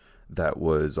section that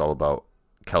was all about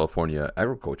California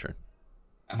agriculture.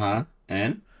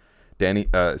 And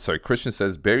Christian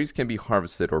says berries can be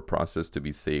harvested or processed to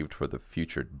be saved for the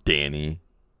future. Danny,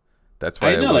 that's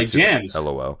why I know, like jams.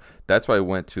 LOL. That's why I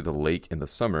went to the lake in the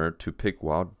summer to pick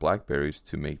wild blackberries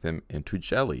to make them into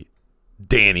jelly.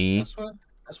 Danny, that's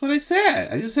what I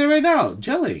said. I just said right now,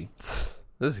 jelly.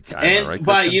 This guy, and right?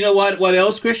 But Christian? You know what? What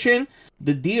else, Christian?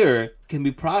 The deer can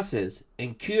be processed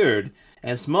and cured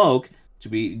and smoked to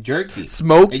be jerky.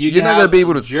 Smoke? You're not gonna be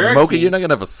able to smoke it. You're not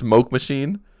gonna have a smoke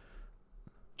machine.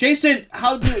 Jason,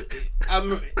 how do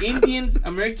Indians,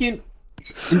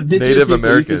 Native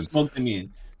Americans smoke the meat?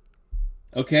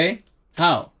 Okay,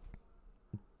 how?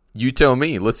 You tell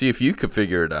me. Let's see if you could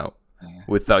figure it out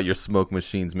without your smoke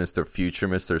machines, Mr. Future,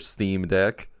 Mr. Steam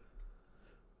Deck.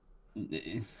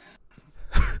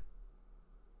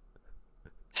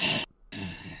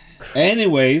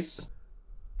 Anyways,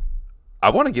 I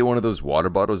want to get one of those water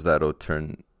bottles that'll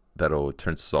turn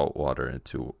salt water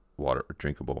into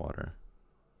drinkable water.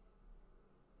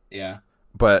 Yeah.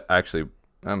 But actually,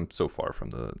 I'm so far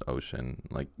from the ocean.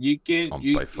 Like, you can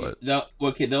by foot. The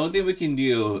only thing we can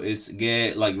do is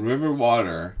get like river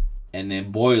water and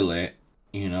then boil it,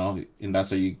 and that's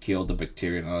how you kill the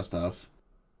bacteria and all that stuff.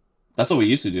 That's what we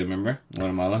used to do. Remember,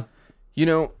 Guatemala?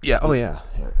 Yeah. Oh yeah.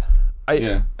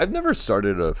 I've never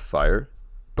started a fire,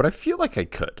 but I feel like I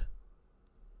could.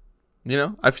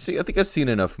 I think I've seen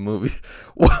enough movies.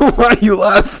 Why are you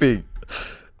laughing?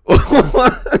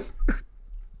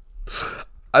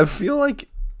 I feel like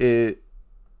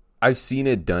I've seen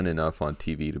it done enough on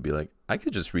TV to be like, I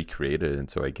could just recreate it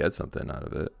until I get something out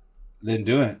of it. Then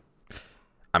do it.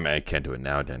 I mean, I can't do it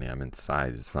now, Danny. I'm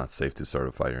inside. It's not safe to start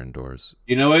a fire indoors.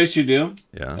 You know what you should do?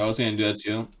 Yeah. I was going to do that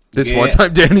too. One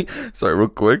time, Danny, sorry, real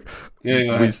quick. Yeah,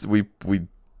 go ahead. We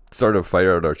started a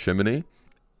fire at our chimney,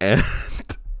 and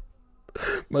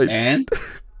I'm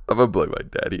gonna blame my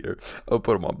dad here. I'll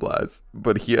put him on blast.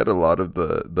 But he had a lot of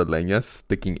the leña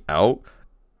sticking out,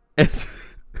 and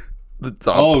The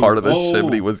top part of the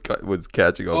chimney was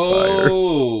catching on fire.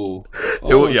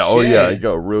 Yeah, it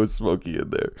got real smoky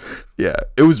in there. Yeah,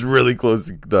 it was really close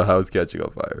to the house catching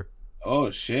on fire.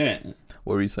 Oh shit!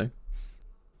 What were you saying?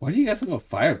 Why do you guys have a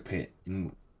fire pit?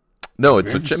 No,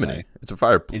 it's a chimney. It's a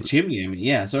fire. A chimney. I mean,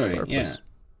 yeah. Sorry. Yeah.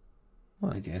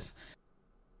 What? I guess.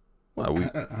 Well,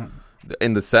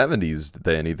 in the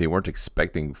 70s, they weren't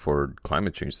expecting for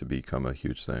climate change to become a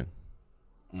huge thing.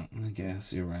 I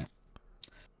guess you're right.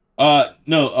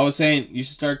 No, I was saying you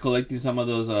should start collecting some of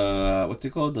those. What's it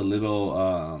called? The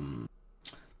little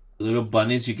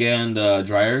bunnies you get in the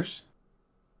dryers.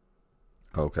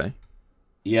 Okay.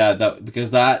 Yeah,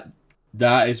 because that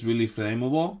is really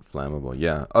flammable. Flammable,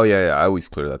 yeah. Oh yeah. I always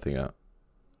clear that thing out.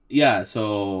 Yeah,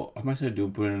 so I might start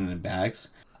doing putting it in bags.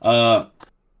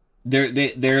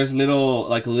 There's little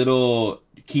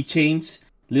keychains,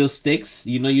 little sticks.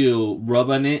 You rub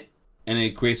on it and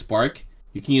it creates spark.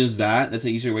 You can use that. That's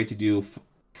an easier way to do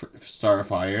start a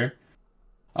fire.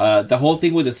 The whole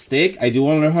thing with a stick, I do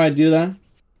want to learn how to do that.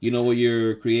 Where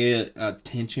you create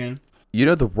tension.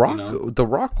 The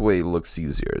rock way looks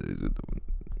easier.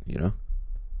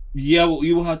 Yeah, well,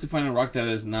 you will have to find a rock that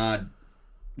is not.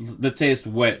 Let's say it's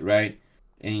wet, right?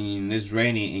 And it's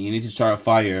raining, and you need to start a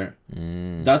fire.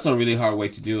 That's a really hard way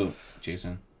to do it,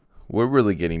 Jason. We're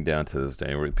really getting down to this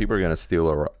day where people are gonna steal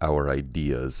our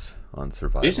ideas on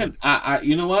survival. Jason,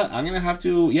 you know what? I'm gonna have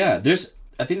to. Yeah,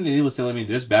 I think Lily was telling me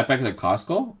there's backpacks at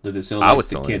Costco that they sell. I was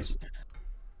the telling kids.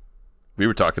 We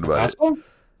were talking about Costco? it.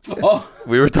 Oh,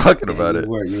 we were talking about it.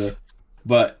 You were.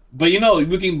 But we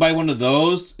can buy one of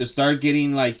those and start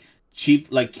getting cheap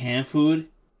canned food.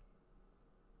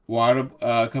 Water,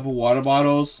 a couple water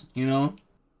bottles. I'm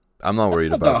not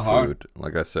worried about food.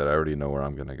 Like I said, I already know where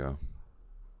I'm gonna go.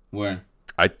 Where?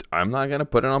 I'm not gonna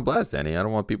put it on blast, Danny. I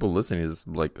don't want people listening. It's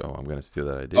like, oh, I'm gonna steal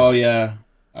that idea. Oh yeah,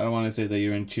 I don't want to say that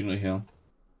you're in Chino Hill.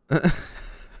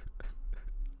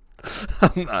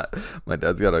 I'm not. My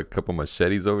dad's got a couple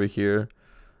machetes over here.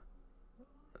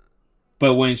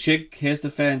 But when shit hits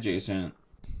the fan, Jason,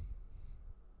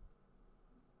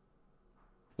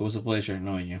 it was a pleasure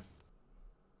knowing you.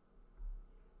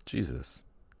 Jesus.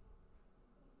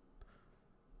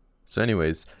 So,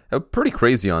 anyways, pretty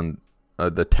crazy on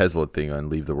the Tesla thing on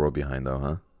Leave the World Behind, though,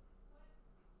 huh?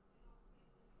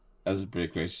 That was pretty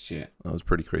crazy shit. That was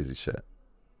pretty crazy shit.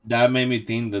 That made me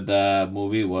think that the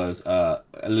movie was a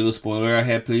little spoiler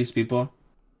ahead, please, people.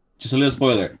 Just a little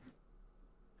spoiler.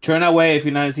 Turn away if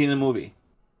you've not seen the movie.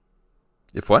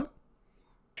 If what?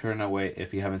 Turn away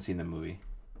if you haven't seen the movie.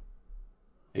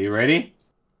 Are you ready?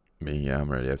 Yeah,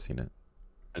 I'm ready. I've seen it.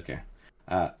 Okay.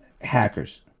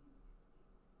 Hackers.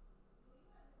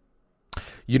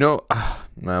 Nah,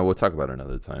 we'll talk about it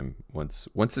another time. Once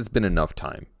it's been enough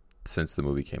time since the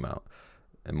movie came out,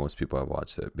 and most people have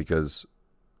watched it, because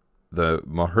the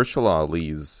Mahershala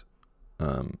Ali's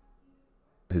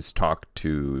his talk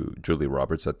to Julia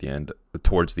Roberts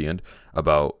towards the end,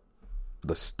 about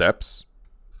the steps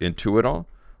into it all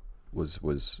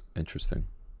was interesting.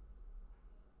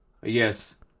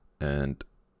 Yes. And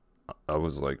I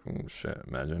was like, oh shit,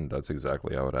 imagine that's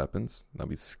exactly how it happens. That'd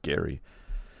be scary.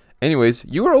 Anyways,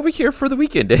 you were over here for the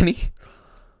weekend, Danny.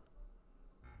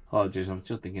 Oh, jeez, I'm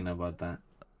still thinking about that.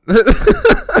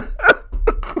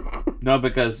 No,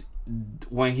 because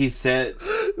when he said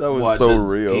that was so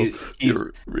real.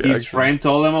 His friend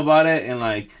told him about it, and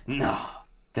no,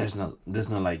 there's no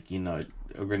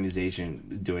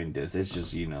organization doing this. It's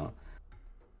just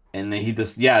and then he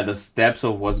does the steps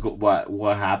of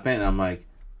what happened. And I'm like,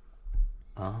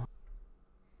 oh,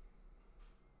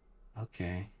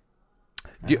 okay.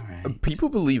 People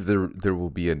believe there will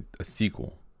be a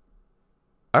sequel.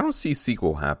 I don't see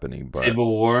sequel happening, but Civil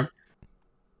War.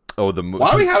 Oh, the movie.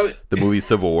 Why we have the movie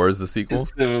Civil War is the sequel.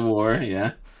 Civil War,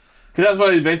 yeah. Because that's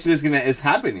what eventually is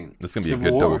happening. It's gonna be a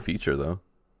good double feature, though.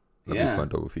 That'd be Yeah. a fun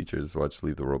double feature. Just watch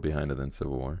Leave the World Behind and then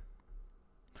Civil War.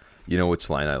 You know which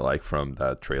line I like from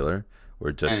that trailer,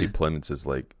 where Jesse Plemons is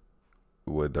like,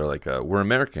 they're like, "We're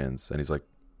Americans," and he's like,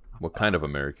 "What kind of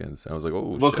Americans?" And I was like,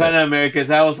 "Oh, what shit. kind of Americans?"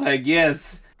 I was like,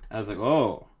 "Yes." I was like,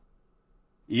 "Oh,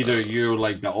 either you're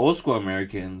like the old school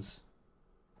Americans,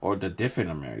 or the different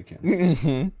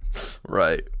Americans."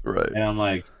 Right. And I'm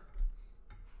like,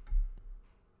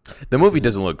 the movie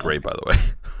doesn't look great, by the way.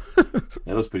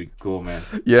 that was pretty cool, man.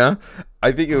 Yeah,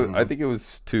 I think it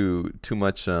was too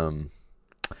much.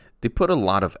 They put a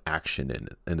lot of action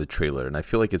in the trailer, and I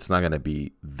feel like it's not gonna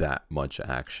be that much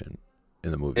action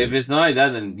in the movie. If it's not like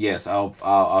that, then yes, I'll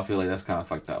feel like that's kind of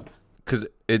fucked up. Because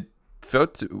it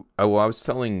felt. I was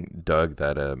telling Doug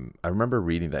that I remember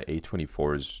reading that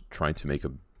A24 is trying to make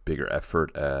a bigger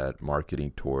effort at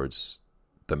marketing towards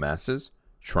the masses,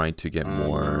 trying to get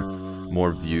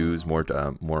more views,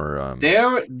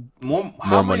 they're more. How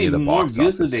more money many in the more box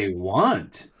views do office. they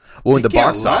want? Well, They in the get a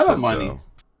box lot of office money. though,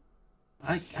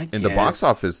 I in the box guess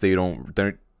office they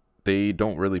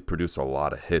don't really produce a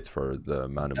lot of hits for the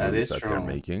amount of that movies is that they're true.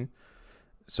 making.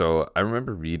 So I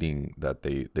remember reading that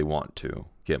they want to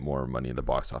get more money in the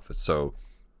box office. So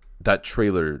that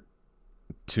trailer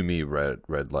to me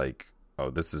read like, oh,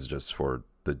 this is just for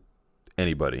the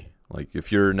anybody. Like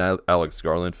if you're an Alex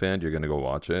Garland fan, you're gonna go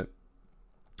watch it.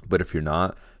 But if you're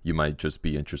not, you might just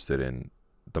be interested in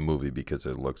the movie because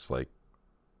it looks like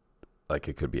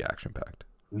it could be action packed.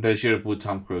 They should have put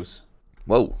Tom Cruise.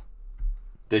 Whoa,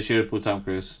 They should have put Tom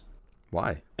Cruise.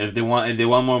 why? If they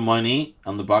want more money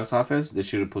on the box office, they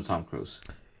should have put Tom Cruise.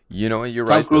 You know what? You're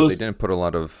Tom right though. They Cruise. didn't put a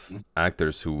lot of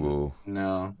actors who will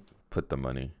No, put the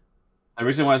money. the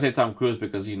reason why I say Tom Cruise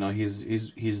because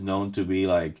he's known to be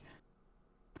like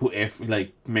put effort,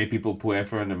 like make people put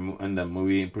effort in the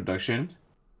movie production.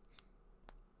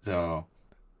 So,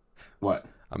 what?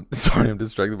 I'm sorry, I'm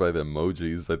distracted by the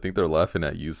emojis. I think they're laughing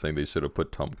at you saying they should have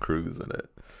put Tom Cruise in it.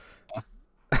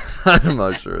 I'm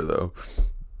not sure though.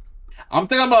 I'm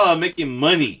talking about making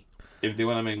money if they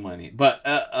want to make money. But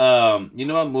you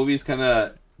know what movies kind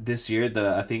of this year that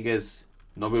I think is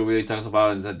nobody really talks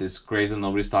about is that this craze that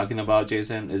nobody's talking about.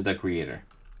 Jason is The Creator.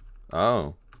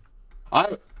 Oh,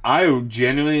 I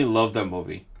genuinely love that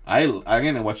movie. I'm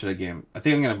gonna watch it again. I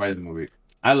think I'm gonna buy the movie.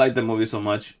 I like the movie so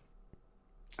much.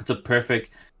 It's a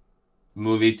perfect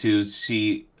movie to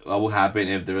see what will happen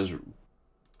if there was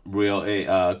real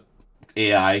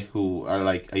AI who are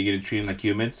like, are you gonna treat them like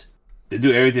humans? They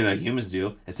do everything like humans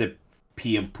do, except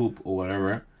pee and poop or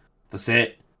whatever. That's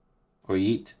it. Or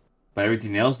eat. But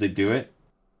everything else, they do it.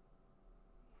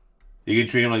 You can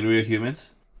treat them like real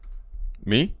humans?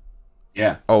 me?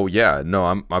 Yeah. Oh yeah,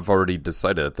 no, I've already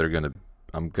decided that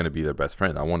I'm gonna be their best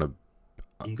friend. I want to.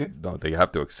 Okay. No, they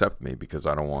have to accept me because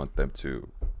I don't want them to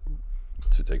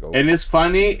take over. And it's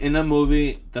funny, in the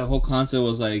movie, the whole concept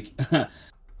was like,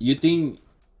 you think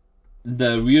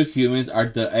the real humans are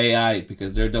the AI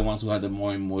because they're the ones who have the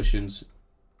more emotions,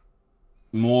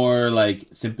 more like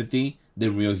sympathy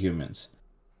than real humans.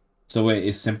 So wait,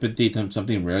 is sympathy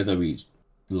something rare that we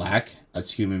lack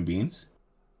as human beings?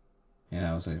 And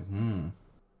I was like, Mm,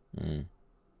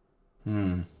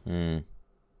 hmm. mm.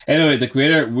 Anyway, The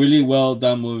Creator, really well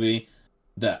done movie.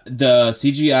 The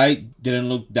CGI didn't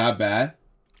look that bad.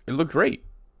 It looked great.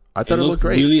 I thought it looked looked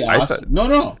great. really I awesome. thought,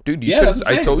 No. dude, Yeah, that's what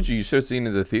I'm I saying. told you should have seen it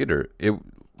in the theater.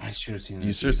 I should have seen it.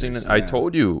 You should have seen it. I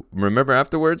told you. Remember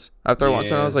afterwards? After I watched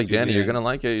it, I was like, Yes, you Danny, you're did. gonna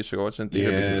like it. You should go watch it in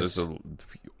theater because Yes. there's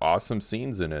awesome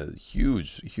scenes in it.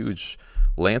 Huge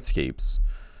landscapes.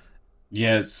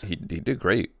 Yes. He did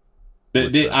great.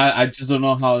 with that. I just don't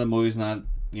know how the movie's not,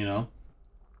 big of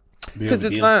Because a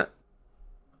it's deal. not.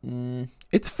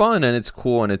 It's fun and it's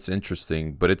cool and it's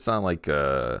interesting, but it's not like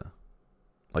you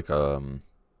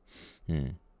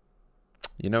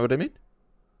know what I mean?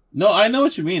 No, I know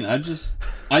what you mean. I just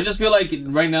feel like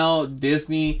right now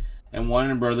Disney and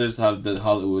Warner Brothers have the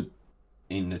Hollywood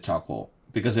in the chokehold.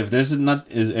 Because if there's not,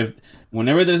 if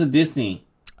whenever there's a Disney,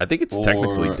 I think it's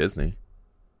technically Or- Disney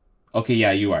okay,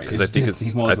 yeah, you're right. because I think Disney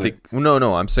it's. I mostly. think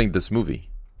no. I'm saying this movie.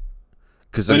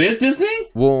 Because But it's Disney.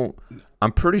 well,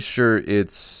 I'm pretty sure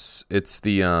it's the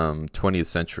 20th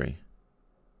century,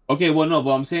 Okay, well, no,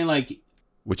 but I'm saying like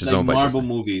which is like owned by Marvel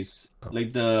Disney. movies, Oh.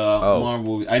 like the Oh.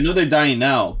 Marvel. I know they're dying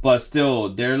now, but still,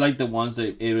 they're like the ones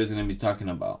that it was gonna be talking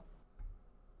about.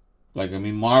 Like, I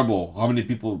mean, Marvel. How many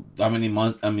people? How many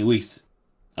months? I mean, weeks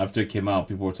after it came out,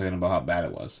 people were talking about how bad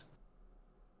it was.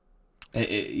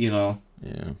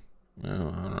 Yeah.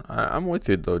 I'm with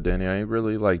you though, Danny. I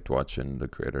really liked watching The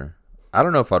Creator. I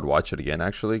don't know if I'd watch it again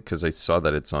actually because I saw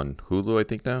that it's on Hulu, I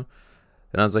think now,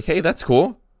 and I was like, hey, that's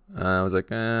cool. I was like,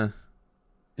 Because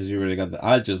you really got the.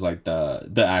 I just like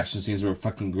the action scenes were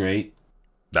fucking great.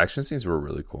 the action scenes were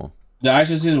really cool. The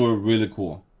action scenes were really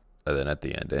cool. And then at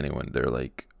the end, they're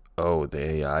like, oh, the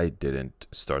AI didn't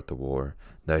start the war.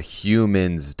 The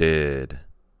humans did.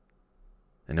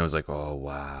 And it was like, oh,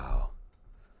 wow.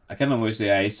 I kind of wish the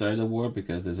AI started the war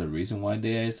because there's a reason why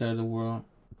the AI started the war,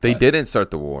 They But- didn't start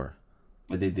the war.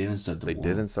 but they didn't start the They war.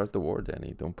 didn't start the war,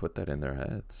 Danny. Don't put that in their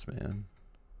heads, man.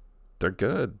 They're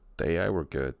good. The AI were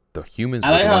good. The humans I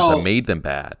were like the ones how- that made them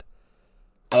bad.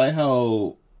 I like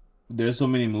how there's so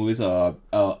many movies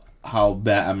how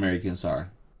bad Americans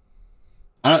are.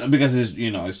 Because it's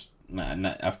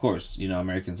not of course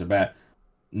Americans are bad.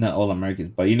 Not all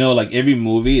Americans, but like every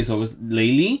movie is always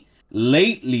lately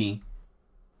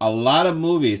a lot of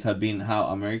movies have been how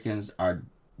Americans are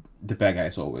the bad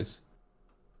guys always.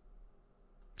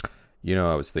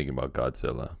 I was thinking about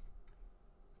Godzilla.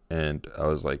 and I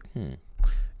was like,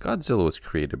 Godzilla was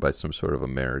created by some sort of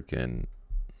American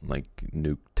like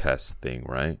nuke test thing,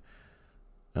 right?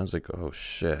 I was like, oh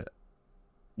shit.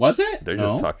 Was it? They're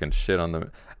just talking shit on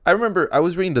them. I remember I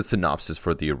was reading the synopsis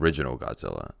for the original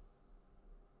Godzilla.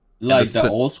 Like the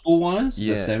old school ones?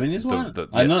 Yeah, the 70s one? yeah,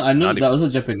 I know that even, was a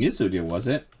Japanese studio, was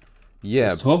it?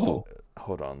 Yeah. It's Toho.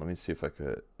 Hold on, let me see if I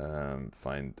could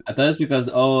find. I thought it's because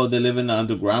they live in the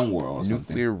underground world or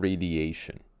something. Nuclear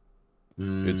radiation.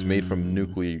 It's made from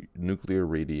nuclear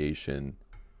radiation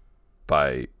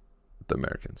by the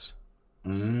Americans.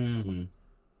 And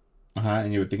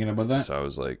you were thinking about that? So I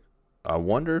was like, I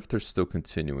wonder if they're still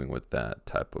continuing with that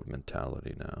type of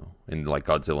mentality now in like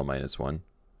Godzilla -1.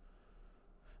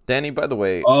 Danny, by the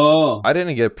way, I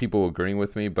didn't get people agreeing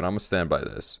with me, but I'm gonna stand by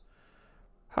this.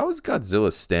 How is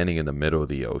Godzilla standing in the middle of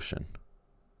the ocean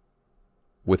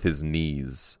with his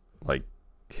knees like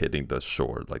hitting the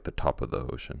shore, like the top of the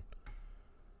ocean?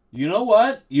 You know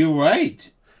what? You're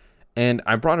right. And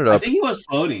I brought it up. I think he was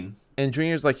floating. And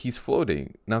Junior's like, he's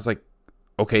floating. And I was like,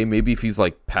 okay, maybe if he's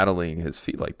like paddling his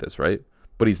feet like this, right?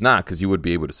 But he's not, because you would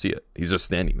be able to see it. He's just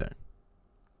standing there.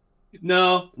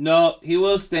 No, he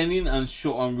was standing on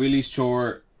really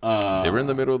short. They were in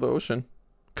the middle of the ocean.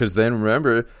 Because then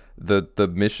remember the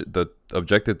mission, the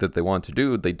objective that they wanted to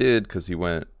do, they did because he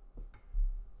went.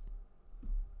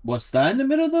 Was that in the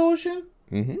middle of the ocean?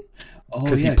 Mm-hmm. Oh,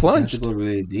 because he plunged. He had to go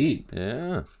really deep.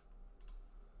 Yeah.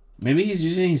 Maybe he's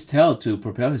using his tail to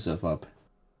propel himself up.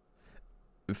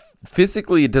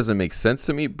 Physically, it doesn't make sense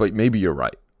to me, but maybe you're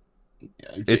right.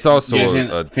 It's also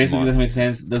physically doesn't make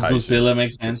sense. Does Godzilla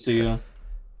make sense to you?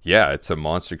 Yeah, it's a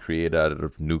monster created out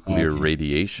of nuclear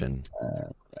radiation.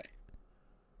 Right.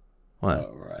 What?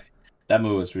 All right. That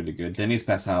movie was really good. Then he's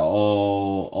passed out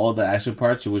all the action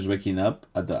parts. He was waking up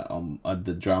at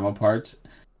the drama parts.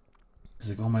 He's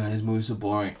like, oh my god, this movie's so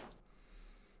boring.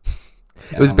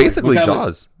 It was basically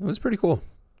Jaws. It was pretty cool.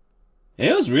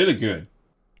 It was really good.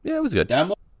 Yeah, it was good. That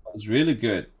movie was really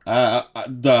good.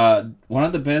 The one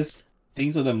of the best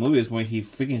things of the movie is when he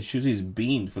freaking shoots his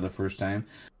beam for the first time.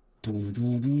 Oh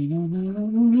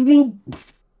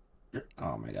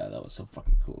my god, that was so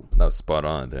fucking cool. That was spot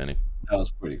on, Danny. That was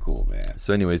pretty cool, man.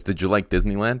 So, anyways, did you like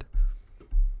Disneyland?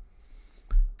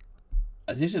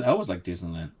 I was like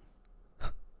Disneyland.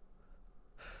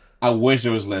 I wish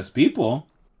there was less people.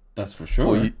 That's for sure.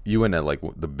 Well, you went at like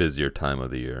the busier time of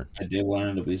the year. I did one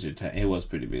of the busier time. It was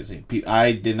pretty busy.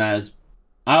 I did not.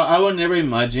 I would never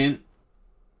imagine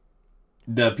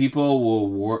the people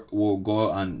will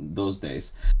go on those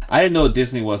days. I didn't know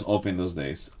Disney was open those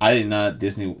days. I did not.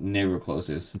 Disney never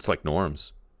closes. It's like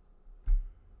Norms.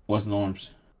 What's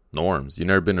Norms? Norms. You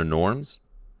never been to Norms?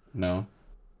 No.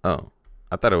 Oh,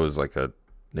 I thought it was like a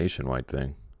nationwide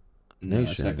thing. No,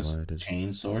 it's like a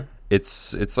chain store.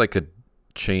 It's like a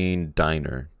chain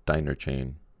diner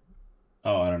chain.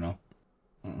 Oh, I don't know.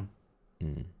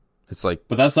 It's like,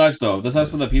 but that sucks though. That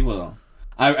sucks for the people though.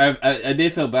 I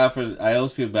did feel bad for. I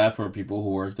always feel bad for people who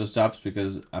work those jobs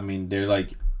because I mean they're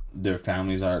like their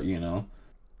families are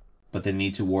but they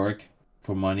need to work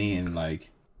for money and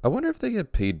like. I wonder if they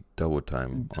get paid double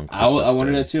time on Christmas I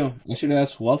wonder that too. I should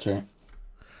ask Walter.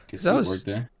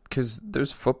 Because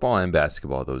there's football and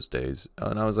basketball those days,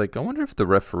 and I was like, I wonder if the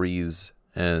referees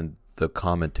and the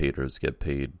commentators get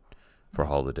paid for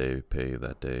holiday pay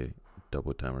that day,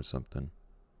 double time or something.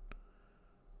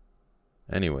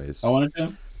 Anyways, I wanted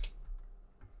to.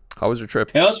 How was your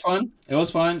trip? It was fun.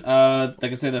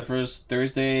 Like I said, the first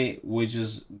Thursday we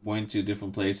just went to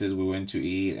different places. We went to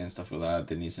eat and stuff like that.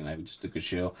 Denise and I just took a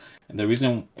chill. And the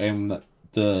reason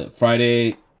the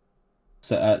Friday,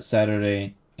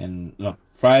 Saturday, and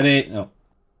Friday,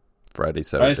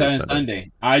 Saturday, and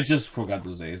Sunday. I just forgot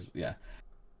those days. Yeah.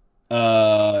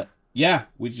 Yeah.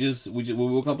 We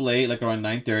woke up late, like around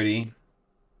 9:30.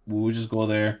 We would just go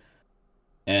there.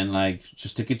 And like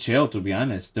just take a chill, to be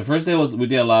honest. The first day we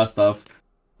did a lot of stuff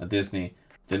at Disney.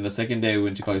 Then the second day we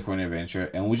went to California Adventure,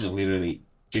 and we just literally,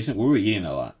 Jason, we were eating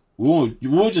a lot. We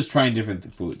were just trying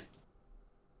different food,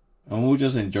 and we were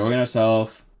just enjoying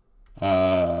ourselves. We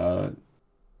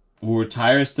were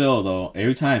tired still though.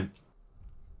 Every time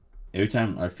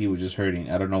our feet were just hurting.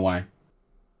 I don't know why.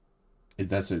 It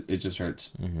just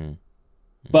hurts. Mm-hmm.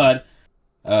 But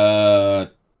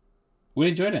we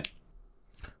enjoyed it.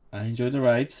 I enjoyed the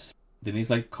rides. Denise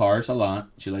liked cars a lot.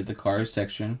 She liked the cars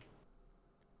section.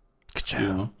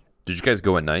 Did you guys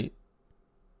go at night?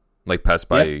 Like pass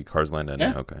by Cars Land at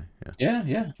night? Okay.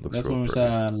 Yeah. That's when we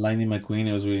saw Lightning McQueen.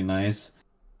 It was really nice.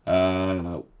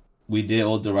 We did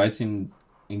all the rides in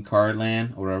Car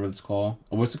Land or whatever it's called.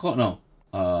 Or what's it called? No.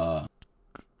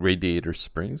 Radiator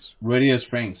Springs? Radiator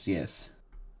Springs, yes.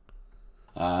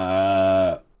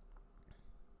 Yeah,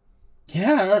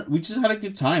 we just had a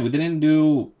good time. We didn't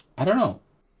do. I don't know.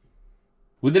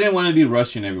 We didn't want to be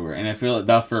rushing everywhere, and I feel like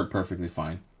that felt perfectly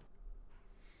fine.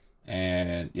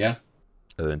 And yeah,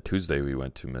 And then Tuesday we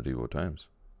went to Medieval Times.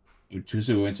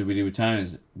 Tuesday we went to Video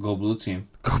Times. Go Blue Team.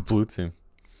 Go Blue Team.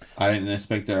 I didn't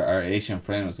expect our Asian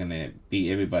friend was gonna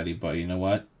beat everybody, but you know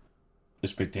what?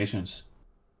 Expectations.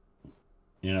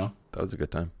 You know? That was a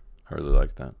good time. I really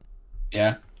liked that.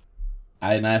 Yeah.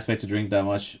 I did not expect to drink that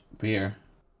much beer.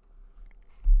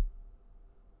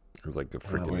 It was like the I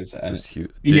don't know freaking. where it's at. It was huge.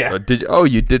 Yeah. You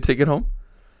did take it home?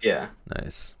 Yeah.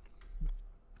 Nice.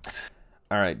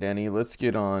 All right, Danny. Let's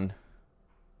get on.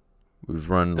 We've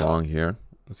run Yeah. long here.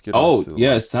 Let's get Oh, on to the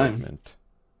yeah, last it's time. segment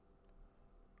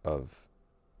of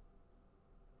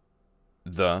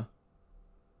the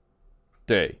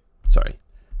day. Sorry,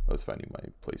 I was finding my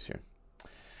place here.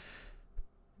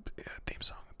 Yeah, theme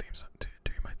song. Do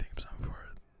my theme song for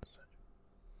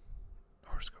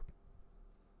horoscope.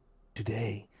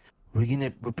 Today, we're going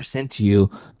to represent to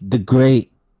you the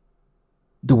great,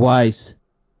 the wise,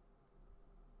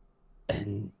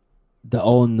 and the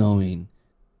all-knowing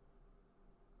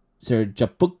Sir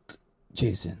Japuk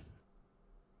Jason.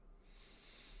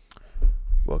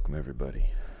 Welcome everybody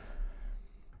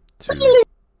to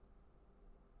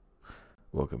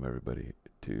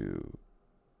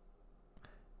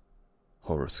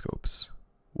horoscopes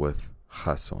with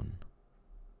Hasson.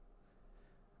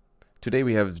 Today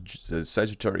we have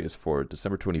Sagittarius for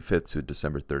December 25th to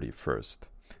December 31st.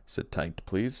 Sit tight,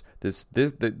 please.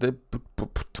 The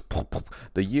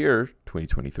year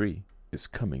 2023 is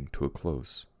coming to a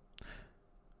close,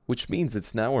 which means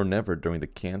it's now or never during the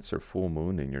Cancer full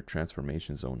moon in your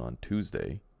transformation zone on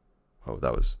Tuesday. Oh,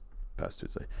 that was past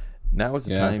Tuesday. Now is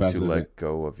the time past to Tuesday. let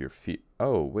go of your feet.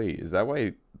 Oh, wait, is that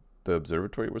why the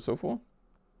observatory was so full?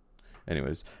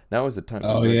 Anyways, now is the time to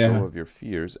Oh, let yeah. go of your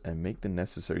fears and make the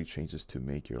necessary changes to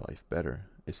make your life better.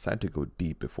 It's time to go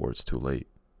deep before it's too late.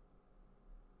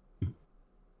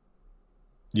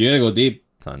 You gotta go deep.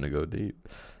 Time to go deep.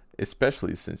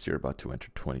 Especially since you're about to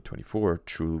enter 2024,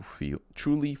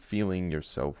 truly feeling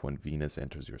yourself when Venus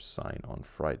enters your sign on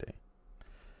Friday.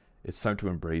 It's time to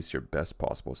embrace your best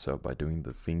possible self by doing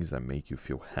the things that make you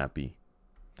feel happy.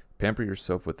 Pamper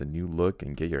yourself with a new look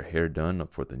and get your hair done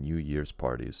for the New Year's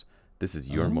parties. This is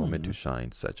your moment to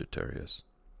shine, Sagittarius.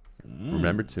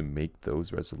 Remember to make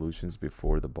those resolutions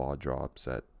before the ball drops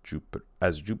as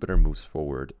Jupiter moves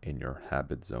forward in your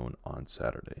habit zone on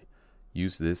Saturday.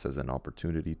 Use this as an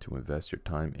opportunity to invest your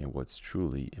time in what's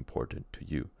truly important to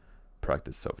you.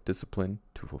 Practice self-discipline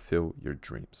to fulfill your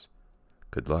dreams.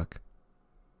 Good luck.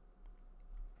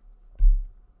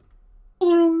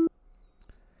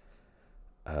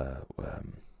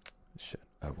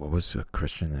 What was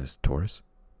Christian as Taurus?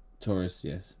 Taurus,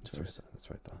 yes. That's Taurus. right. That's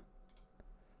what I thought.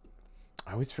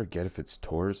 I always forget if it's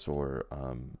Taurus or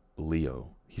Leo.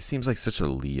 He seems like such a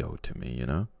Leo to me, you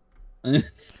know?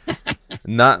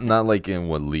 Not like in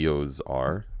what Leos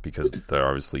are, because they're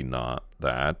obviously not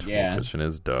that. Yeah. Well, Christian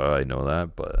is, duh, I know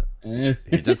that, but he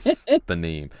just the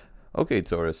name. Okay,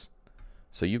 Taurus.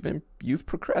 So you've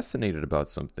procrastinated about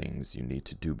some things you need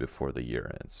to do before the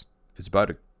year ends. It's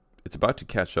about to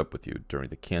catch up with you during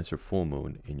the Cancer full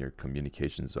moon in your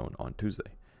communication zone on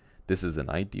Tuesday. This is an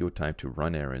ideal time to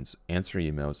run errands, answer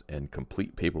emails, and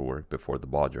complete paperwork before the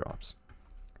ball drops.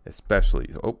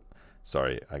 Especially, I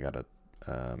gotta,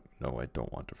 no, I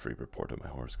don't want a free report of my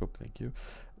horoscope, thank you.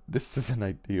 This is an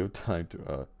ideal time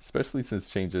to, especially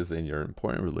since changes in your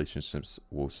important relationships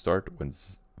will start when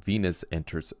Venus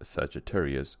enters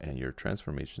Sagittarius and your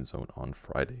transformation zone on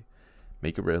Friday.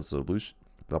 Make a resolution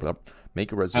to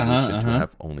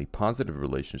have only positive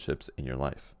relationships in your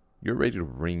life. You're ready to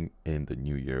ring in the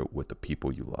new year with the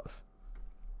people you love.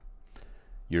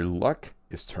 Your luck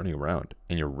is turning around,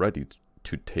 and you're ready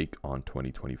to take on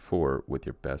 2024 with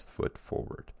your best foot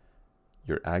forward.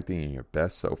 You're acting in your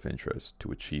best self-interest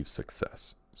to achieve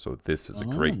success. So this is a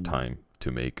great time to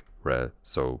make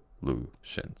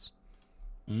resolutions.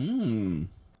 So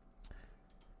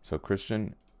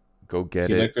Christian, go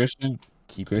get it. Christian?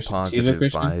 Keep Christian, positive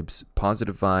Christian? vibes,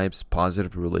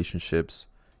 positive relationships.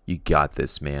 You got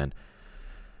this, man.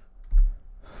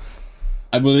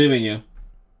 I believe in you.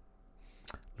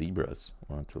 Libras.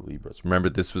 We're on to Libras. Remember,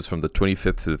 this was from the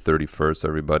 25th to the 31st,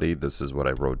 everybody. This is what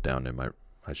I wrote down in my...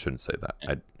 I shouldn't say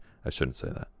that. I shouldn't say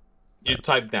that. You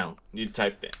typed down. You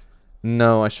typed it.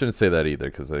 No, I shouldn't say that either,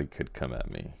 because they could come at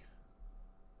me.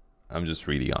 I'm just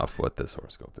reading off what this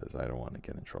horoscope is. I don't want to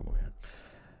get in trouble here.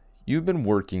 You've been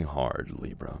working hard,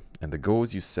 Libra, and the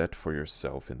goals you set for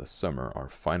yourself in the summer are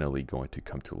finally going to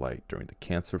come to light during the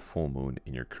Cancer full moon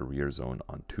in your career zone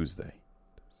on Tuesday.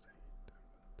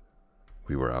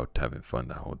 we were out having fun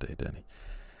that whole day, Danny.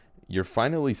 You're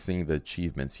finally seeing the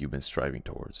achievements you've been striving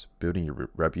towards, building your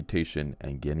reputation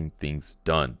and getting things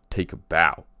done. Take a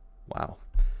bow. Wow.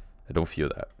 I don't feel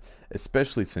that.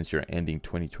 Especially since you're ending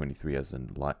 2023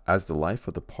 as the life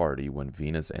of the party when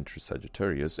Venus enters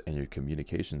Sagittarius and your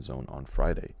communication zone on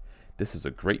Friday. This is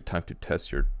a great time to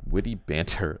test your witty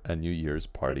banter at New Year's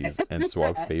parties and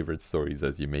swap favorite stories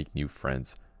as you make new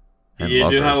friends and You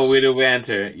lovers. do have a witty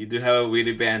banter. You do have a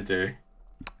witty banter.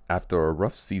 After a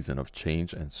rough season of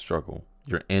change and struggle,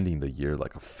 you're ending the year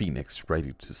like a phoenix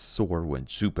ready to soar when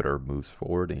Jupiter moves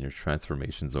forward in your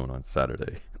transformation zone on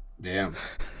Saturday. Damn.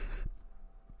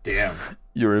 Damn.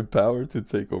 You're empowered to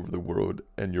take over the world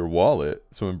and your wallet,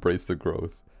 so embrace the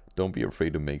growth. Don't be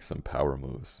afraid to make some power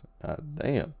moves.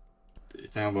 Damn.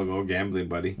 It's time about go gambling,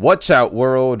 buddy. Watch out,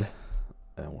 world.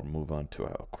 And we'll move on to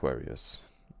our Aquarius.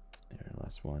 Here,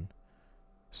 last one.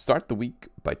 Start the week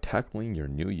by tackling your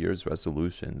New Year's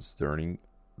resolutions during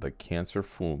the Cancer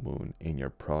full moon in your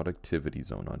productivity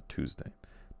zone on Tuesday.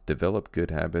 Develop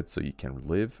good habits so you can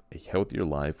live a healthier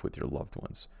life with your loved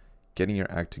ones. Getting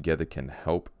your act together can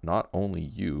help not only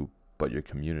you, but your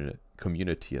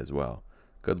community as well.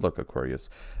 Good luck, Aquarius.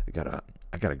 I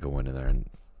gotta go into there and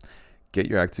get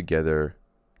your act together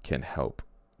can help,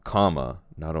 comma,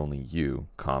 not only you,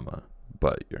 comma,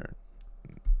 but your...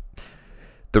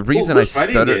 The reason I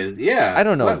stutter... Yeah. I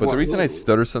don't know, but the reason I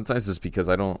stutter sometimes is because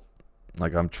I don't...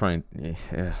 Like, I'm trying...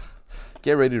 Yeah.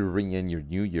 Get ready to ring in your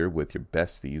new year with your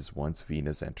besties once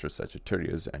Venus enters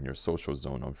Sagittarius and your social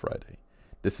zone on Friday.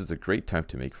 This is a great time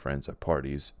to make friends at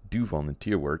parties, do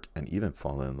volunteer work, and even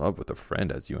fall in love with a friend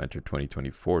as you enter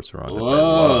 2024 surrounded by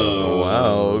love. Oh,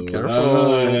 wow,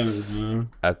 careful.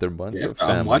 After months of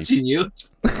family... I'm watching you.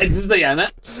 Is this Diana?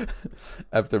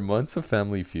 After months of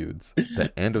family feuds,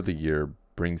 the end of the year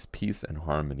brings peace and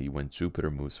harmony when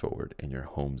Jupiter moves forward in your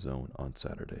home zone on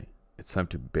Saturday. It's time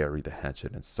to bury the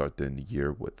hatchet and start the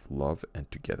year with love and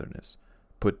togetherness.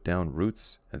 Put down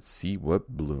roots and see what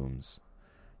blooms.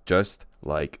 Just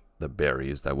like the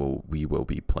berries that we will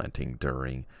be planting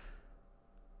during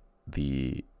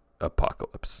the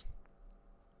apocalypse.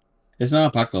 It's not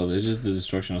apocalypse. It's just the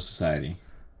destruction of society.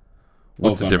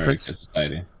 What's the difference?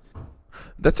 Society.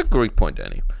 That's a great point,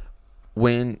 Danny.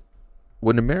 When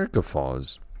America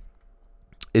falls,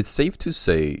 it's safe to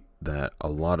say that a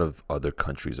lot of other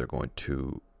countries are going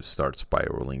to start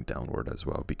spiraling downward as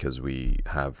well, because we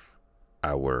have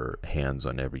our hands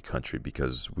on every country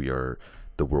because we are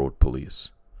the world police.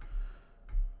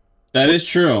 That is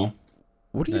true.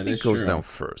 What do you think goes down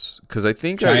first? Because I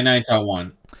think China and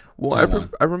Taiwan. Well,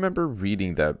 I remember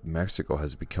reading that Mexico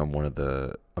has become one of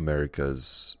the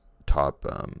America's top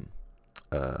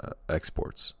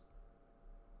exports.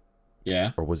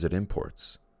 Yeah. Or was it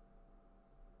imports?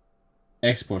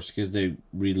 Exports, because they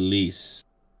release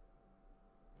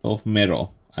both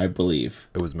metal, I believe.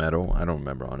 It was metal? I don't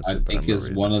remember, honestly. I think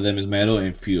one of them is metal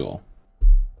and fuel.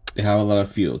 They have a lot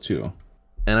of fuel, too.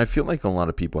 And I feel like a lot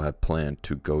of people have planned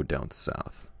to go down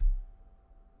south.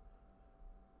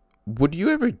 Would you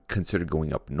ever consider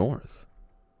going up north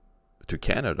to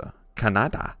Canada?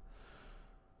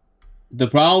 The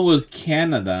problem with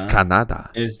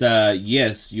Canada is that,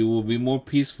 yes, you will be more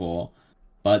peaceful,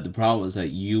 but the problem is that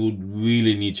you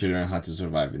really need to learn how to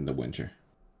survive in the winter.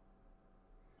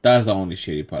 That's the only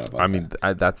shitty part about it. I mean,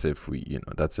 that's if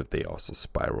that's if they also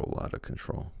spiral out of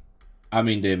control. I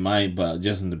mean, they might, but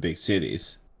just in the big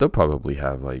cities. They'll probably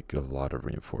have like a lot of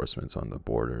reinforcements on the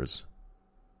borders.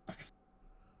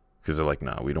 Because they're like,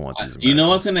 nah, we don't want these Americans. You know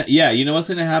what's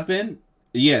gonna happen?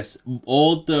 Yes,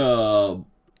 all the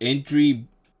entry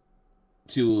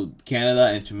to Canada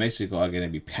and to Mexico are gonna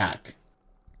be packed.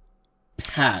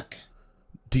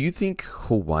 Do you think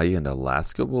Hawaii and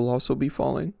Alaska will also be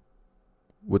falling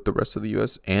with the rest of the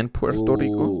U.S. and Puerto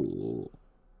Rico?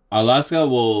 Alaska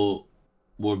will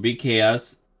be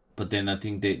chaos, but then I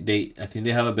think they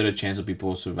have a better chance of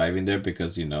people surviving there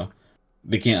because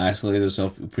they can isolate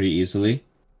themselves pretty easily.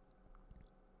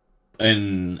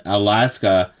 In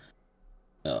Alaska,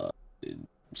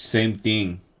 same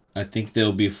thing. I think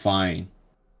they'll be fine,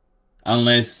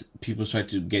 unless people try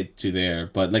to get to there.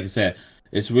 But like I said,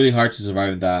 it's really hard to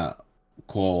survive in that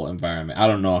cold environment. I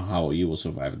don't know how you will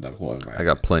survive in that cold environment. I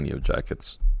got plenty of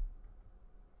jackets.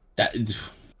 That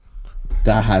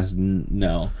has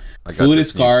no. I got Food this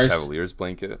is scarce. Cavaliers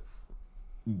blanket.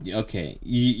 Okay,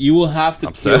 you will have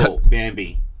to kill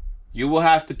Bambi. You will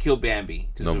have to kill Bambi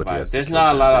to survive. There's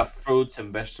not a lot of fruits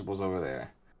and vegetables over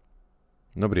there.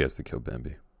 Nobody has to kill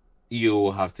Bambi. You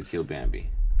will have to kill Bambi.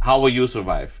 How will you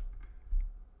survive?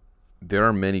 There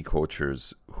are many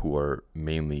cultures who are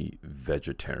mainly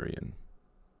vegetarian.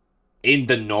 In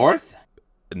the north?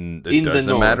 It In the doesn't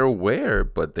north. matter where,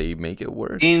 but they make it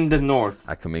work. In the north.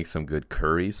 I can make some good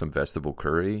curry, some vegetable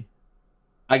curry.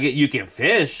 You can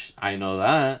fish. I know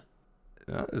that.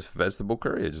 It's vegetable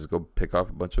curry. I just go pick off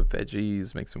a bunch of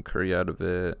veggies, make some curry out of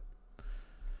it.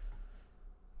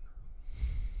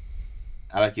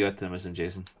 I like your optimism,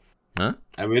 Jason. Huh?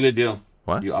 I really do.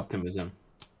 What? Your optimism.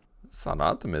 It's not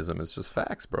optimism. It's just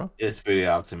facts, bro. It's pretty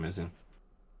optimism.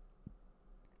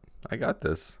 I got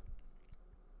this.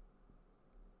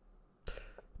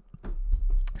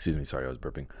 Excuse me. Sorry, I was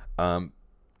burping. And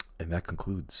that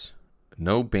concludes.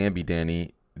 No Bambi,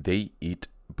 Danny. They eat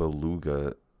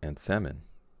beluga and salmon.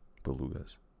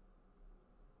 Belugas.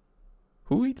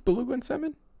 Who eats beluga and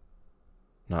salmon?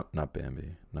 Not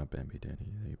Bambi. Not Bambi, Danny.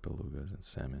 They eat belugas and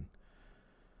salmon.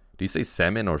 Do you say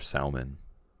salmon or salmon?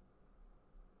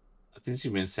 I think she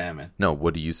means salmon. No,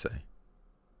 what do you say?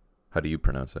 How do you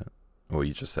pronounce it? Oh,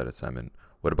 you just said it, salmon.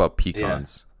 What about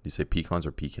pecans? Do you say pecans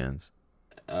or pecans?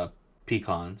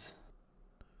 Pecans.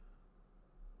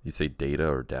 You say data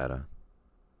or data?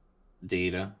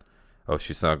 Data. Oh,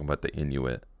 she's talking about the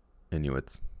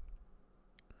Inuits.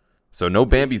 So no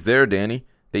Bambis there, Danny.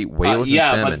 They eat whales and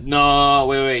salmon. But no,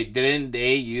 wait. Didn't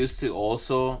they used to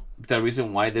also... The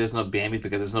reason why there's no Bambi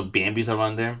because there's no Bambis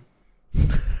around there?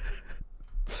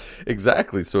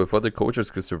 Exactly. So if other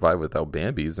cultures could survive without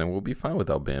Bambis, then we'll be fine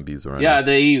without Bambis around. Yeah, here.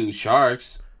 they eat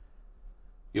sharks.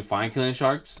 You fine killing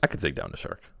sharks? I could take down a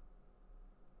shark.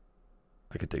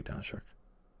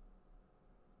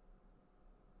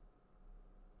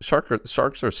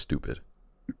 Sharks are stupid.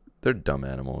 They're dumb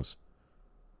animals.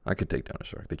 I could take down a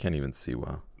shark. They can't even see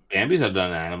well. Bambis are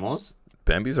done animals.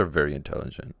 Bambis are very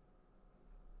intelligent.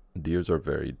 Deers are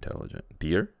very intelligent.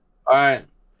 Deer? All right.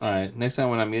 Next time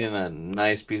when I'm eating a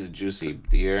nice piece of juicy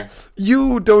deer.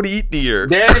 You don't eat deer.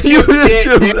 There's You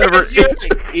your, never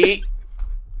eat.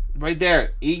 Right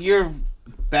there. Eat your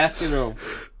basket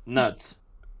of nuts.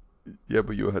 Yeah,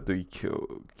 but you have to eat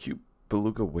cute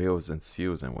beluga whales and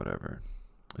seals and whatever.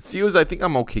 Seals, I think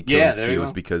I'm okay killing there you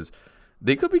seals go. because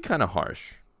they could be kind of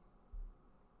harsh.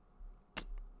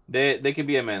 They can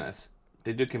be a menace.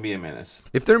 They can be a menace.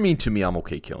 If they're mean to me, I'm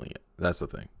okay killing it. That's the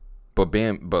thing. But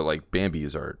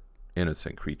Bambis are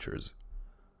innocent creatures.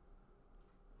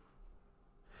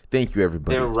 Thank you,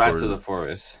 everybody, They're rats for of the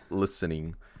forest.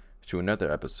 listening to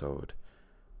another episode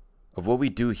of what we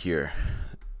do here,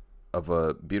 of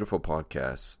a beautiful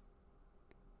podcast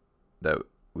that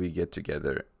we get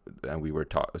together, and we were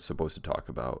supposed to talk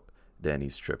about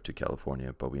Danny's trip to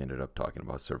California, but we ended up talking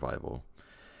about survival.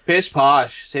 Pish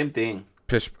posh, same thing.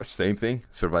 Same thing.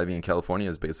 Surviving in California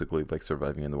is basically like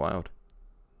surviving in the wild.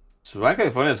 Surviving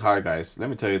California is hard, guys. Let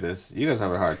me tell you this. You guys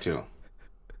have it hard too.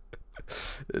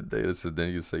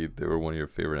 Then you say they were one of your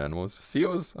favorite animals.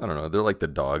 Seals, I don't know. They're like the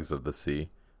dogs of the sea,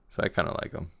 so I kind of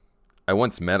like them. I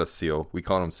once met a seal. We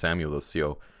called him Samuel the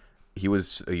seal. He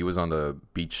was on the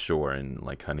beach shore in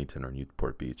like Huntington or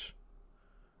Newport Beach.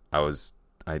 I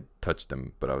touched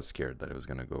him, but I was scared that it was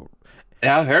gonna go. They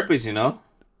have herpes, you know.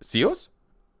 Seals?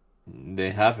 They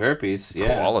have herpes.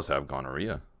 Yeah. Koalas have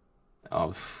gonorrhea.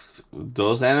 Oh,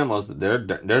 those animals, they're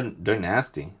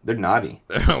nasty. They're naughty.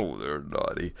 Oh, they're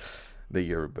naughty. Thank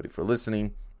you, everybody, for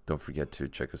listening. Don't forget to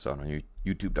check us out on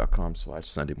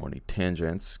youtube.com/Sunday Morning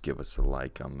Tangents. Give us a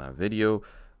like on that video.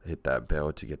 Hit that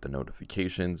bell to get the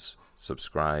notifications.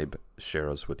 Subscribe. Share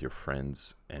us with your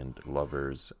friends and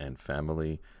lovers and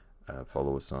family.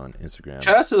 Follow us on Instagram.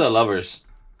 Shout out to the lovers.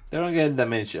 They don't get that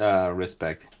much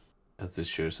respect as they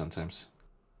should sometimes.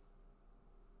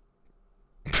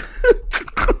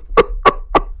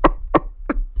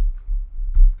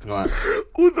 Go on.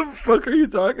 What the fuck are you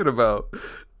talking about?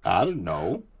 I don't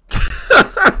know.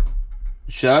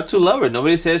 Shout out to lover.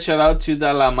 Nobody says shout out to the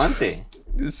amante.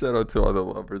 Just shout out to all the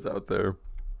lovers out there.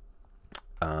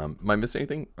 Am I missing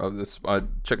anything?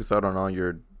 Check us out on all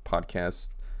your podcasts.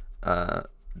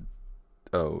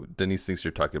 Denise thinks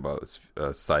you're talking about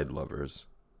side lovers.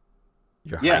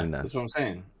 Your highness. That's what I'm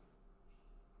saying.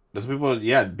 Those people,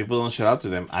 people don't shout out to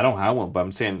them. I don't have one, but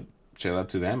I'm saying shout out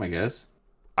to them, I guess.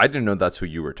 I didn't know that's who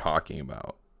you were talking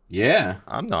about. Yeah.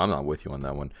 I'm not with you on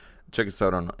that one. Check us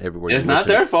out on everywhere. It's not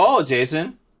their fault,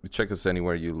 Jason. Check us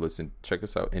anywhere you listen. Check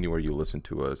us out anywhere you listen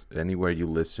to us. Anywhere you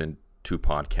listen to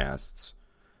podcasts.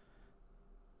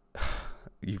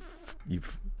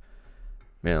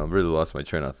 Man, I really lost my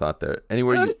train of thought there.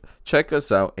 Check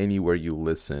us out anywhere you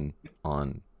listen to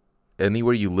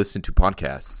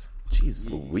podcasts. Jeez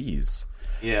Louise.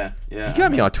 Yeah. You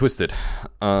got me all twisted.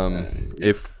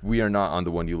 If we are not on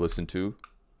the one you listen to,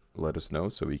 let us know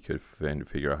so we could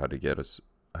figure out how to get us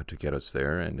to get us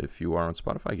there. And if you are on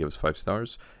Spotify, give us 5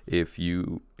 stars. If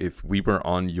we were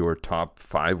on your top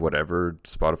 5 whatever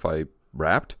Spotify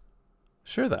Wrapped,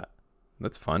 share that.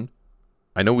 That's fun.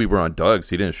 I know we were on Doug's.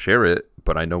 He didn't share it,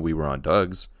 but I know we were on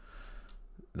Doug's.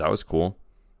 That was cool.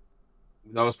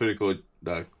 That was pretty cool,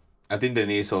 Doug. I think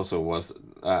Denise also was.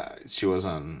 She was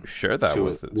on. Share that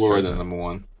with it. We were the number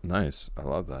 1. Nice. I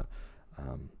love that.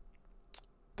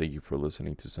 Thank you for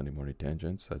listening to Sunday Morning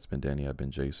Tangents. That's been Danny. I've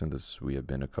been Jason. We have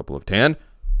been a couple of Tan.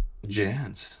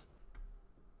 Jans.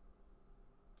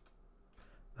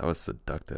 That was seductive.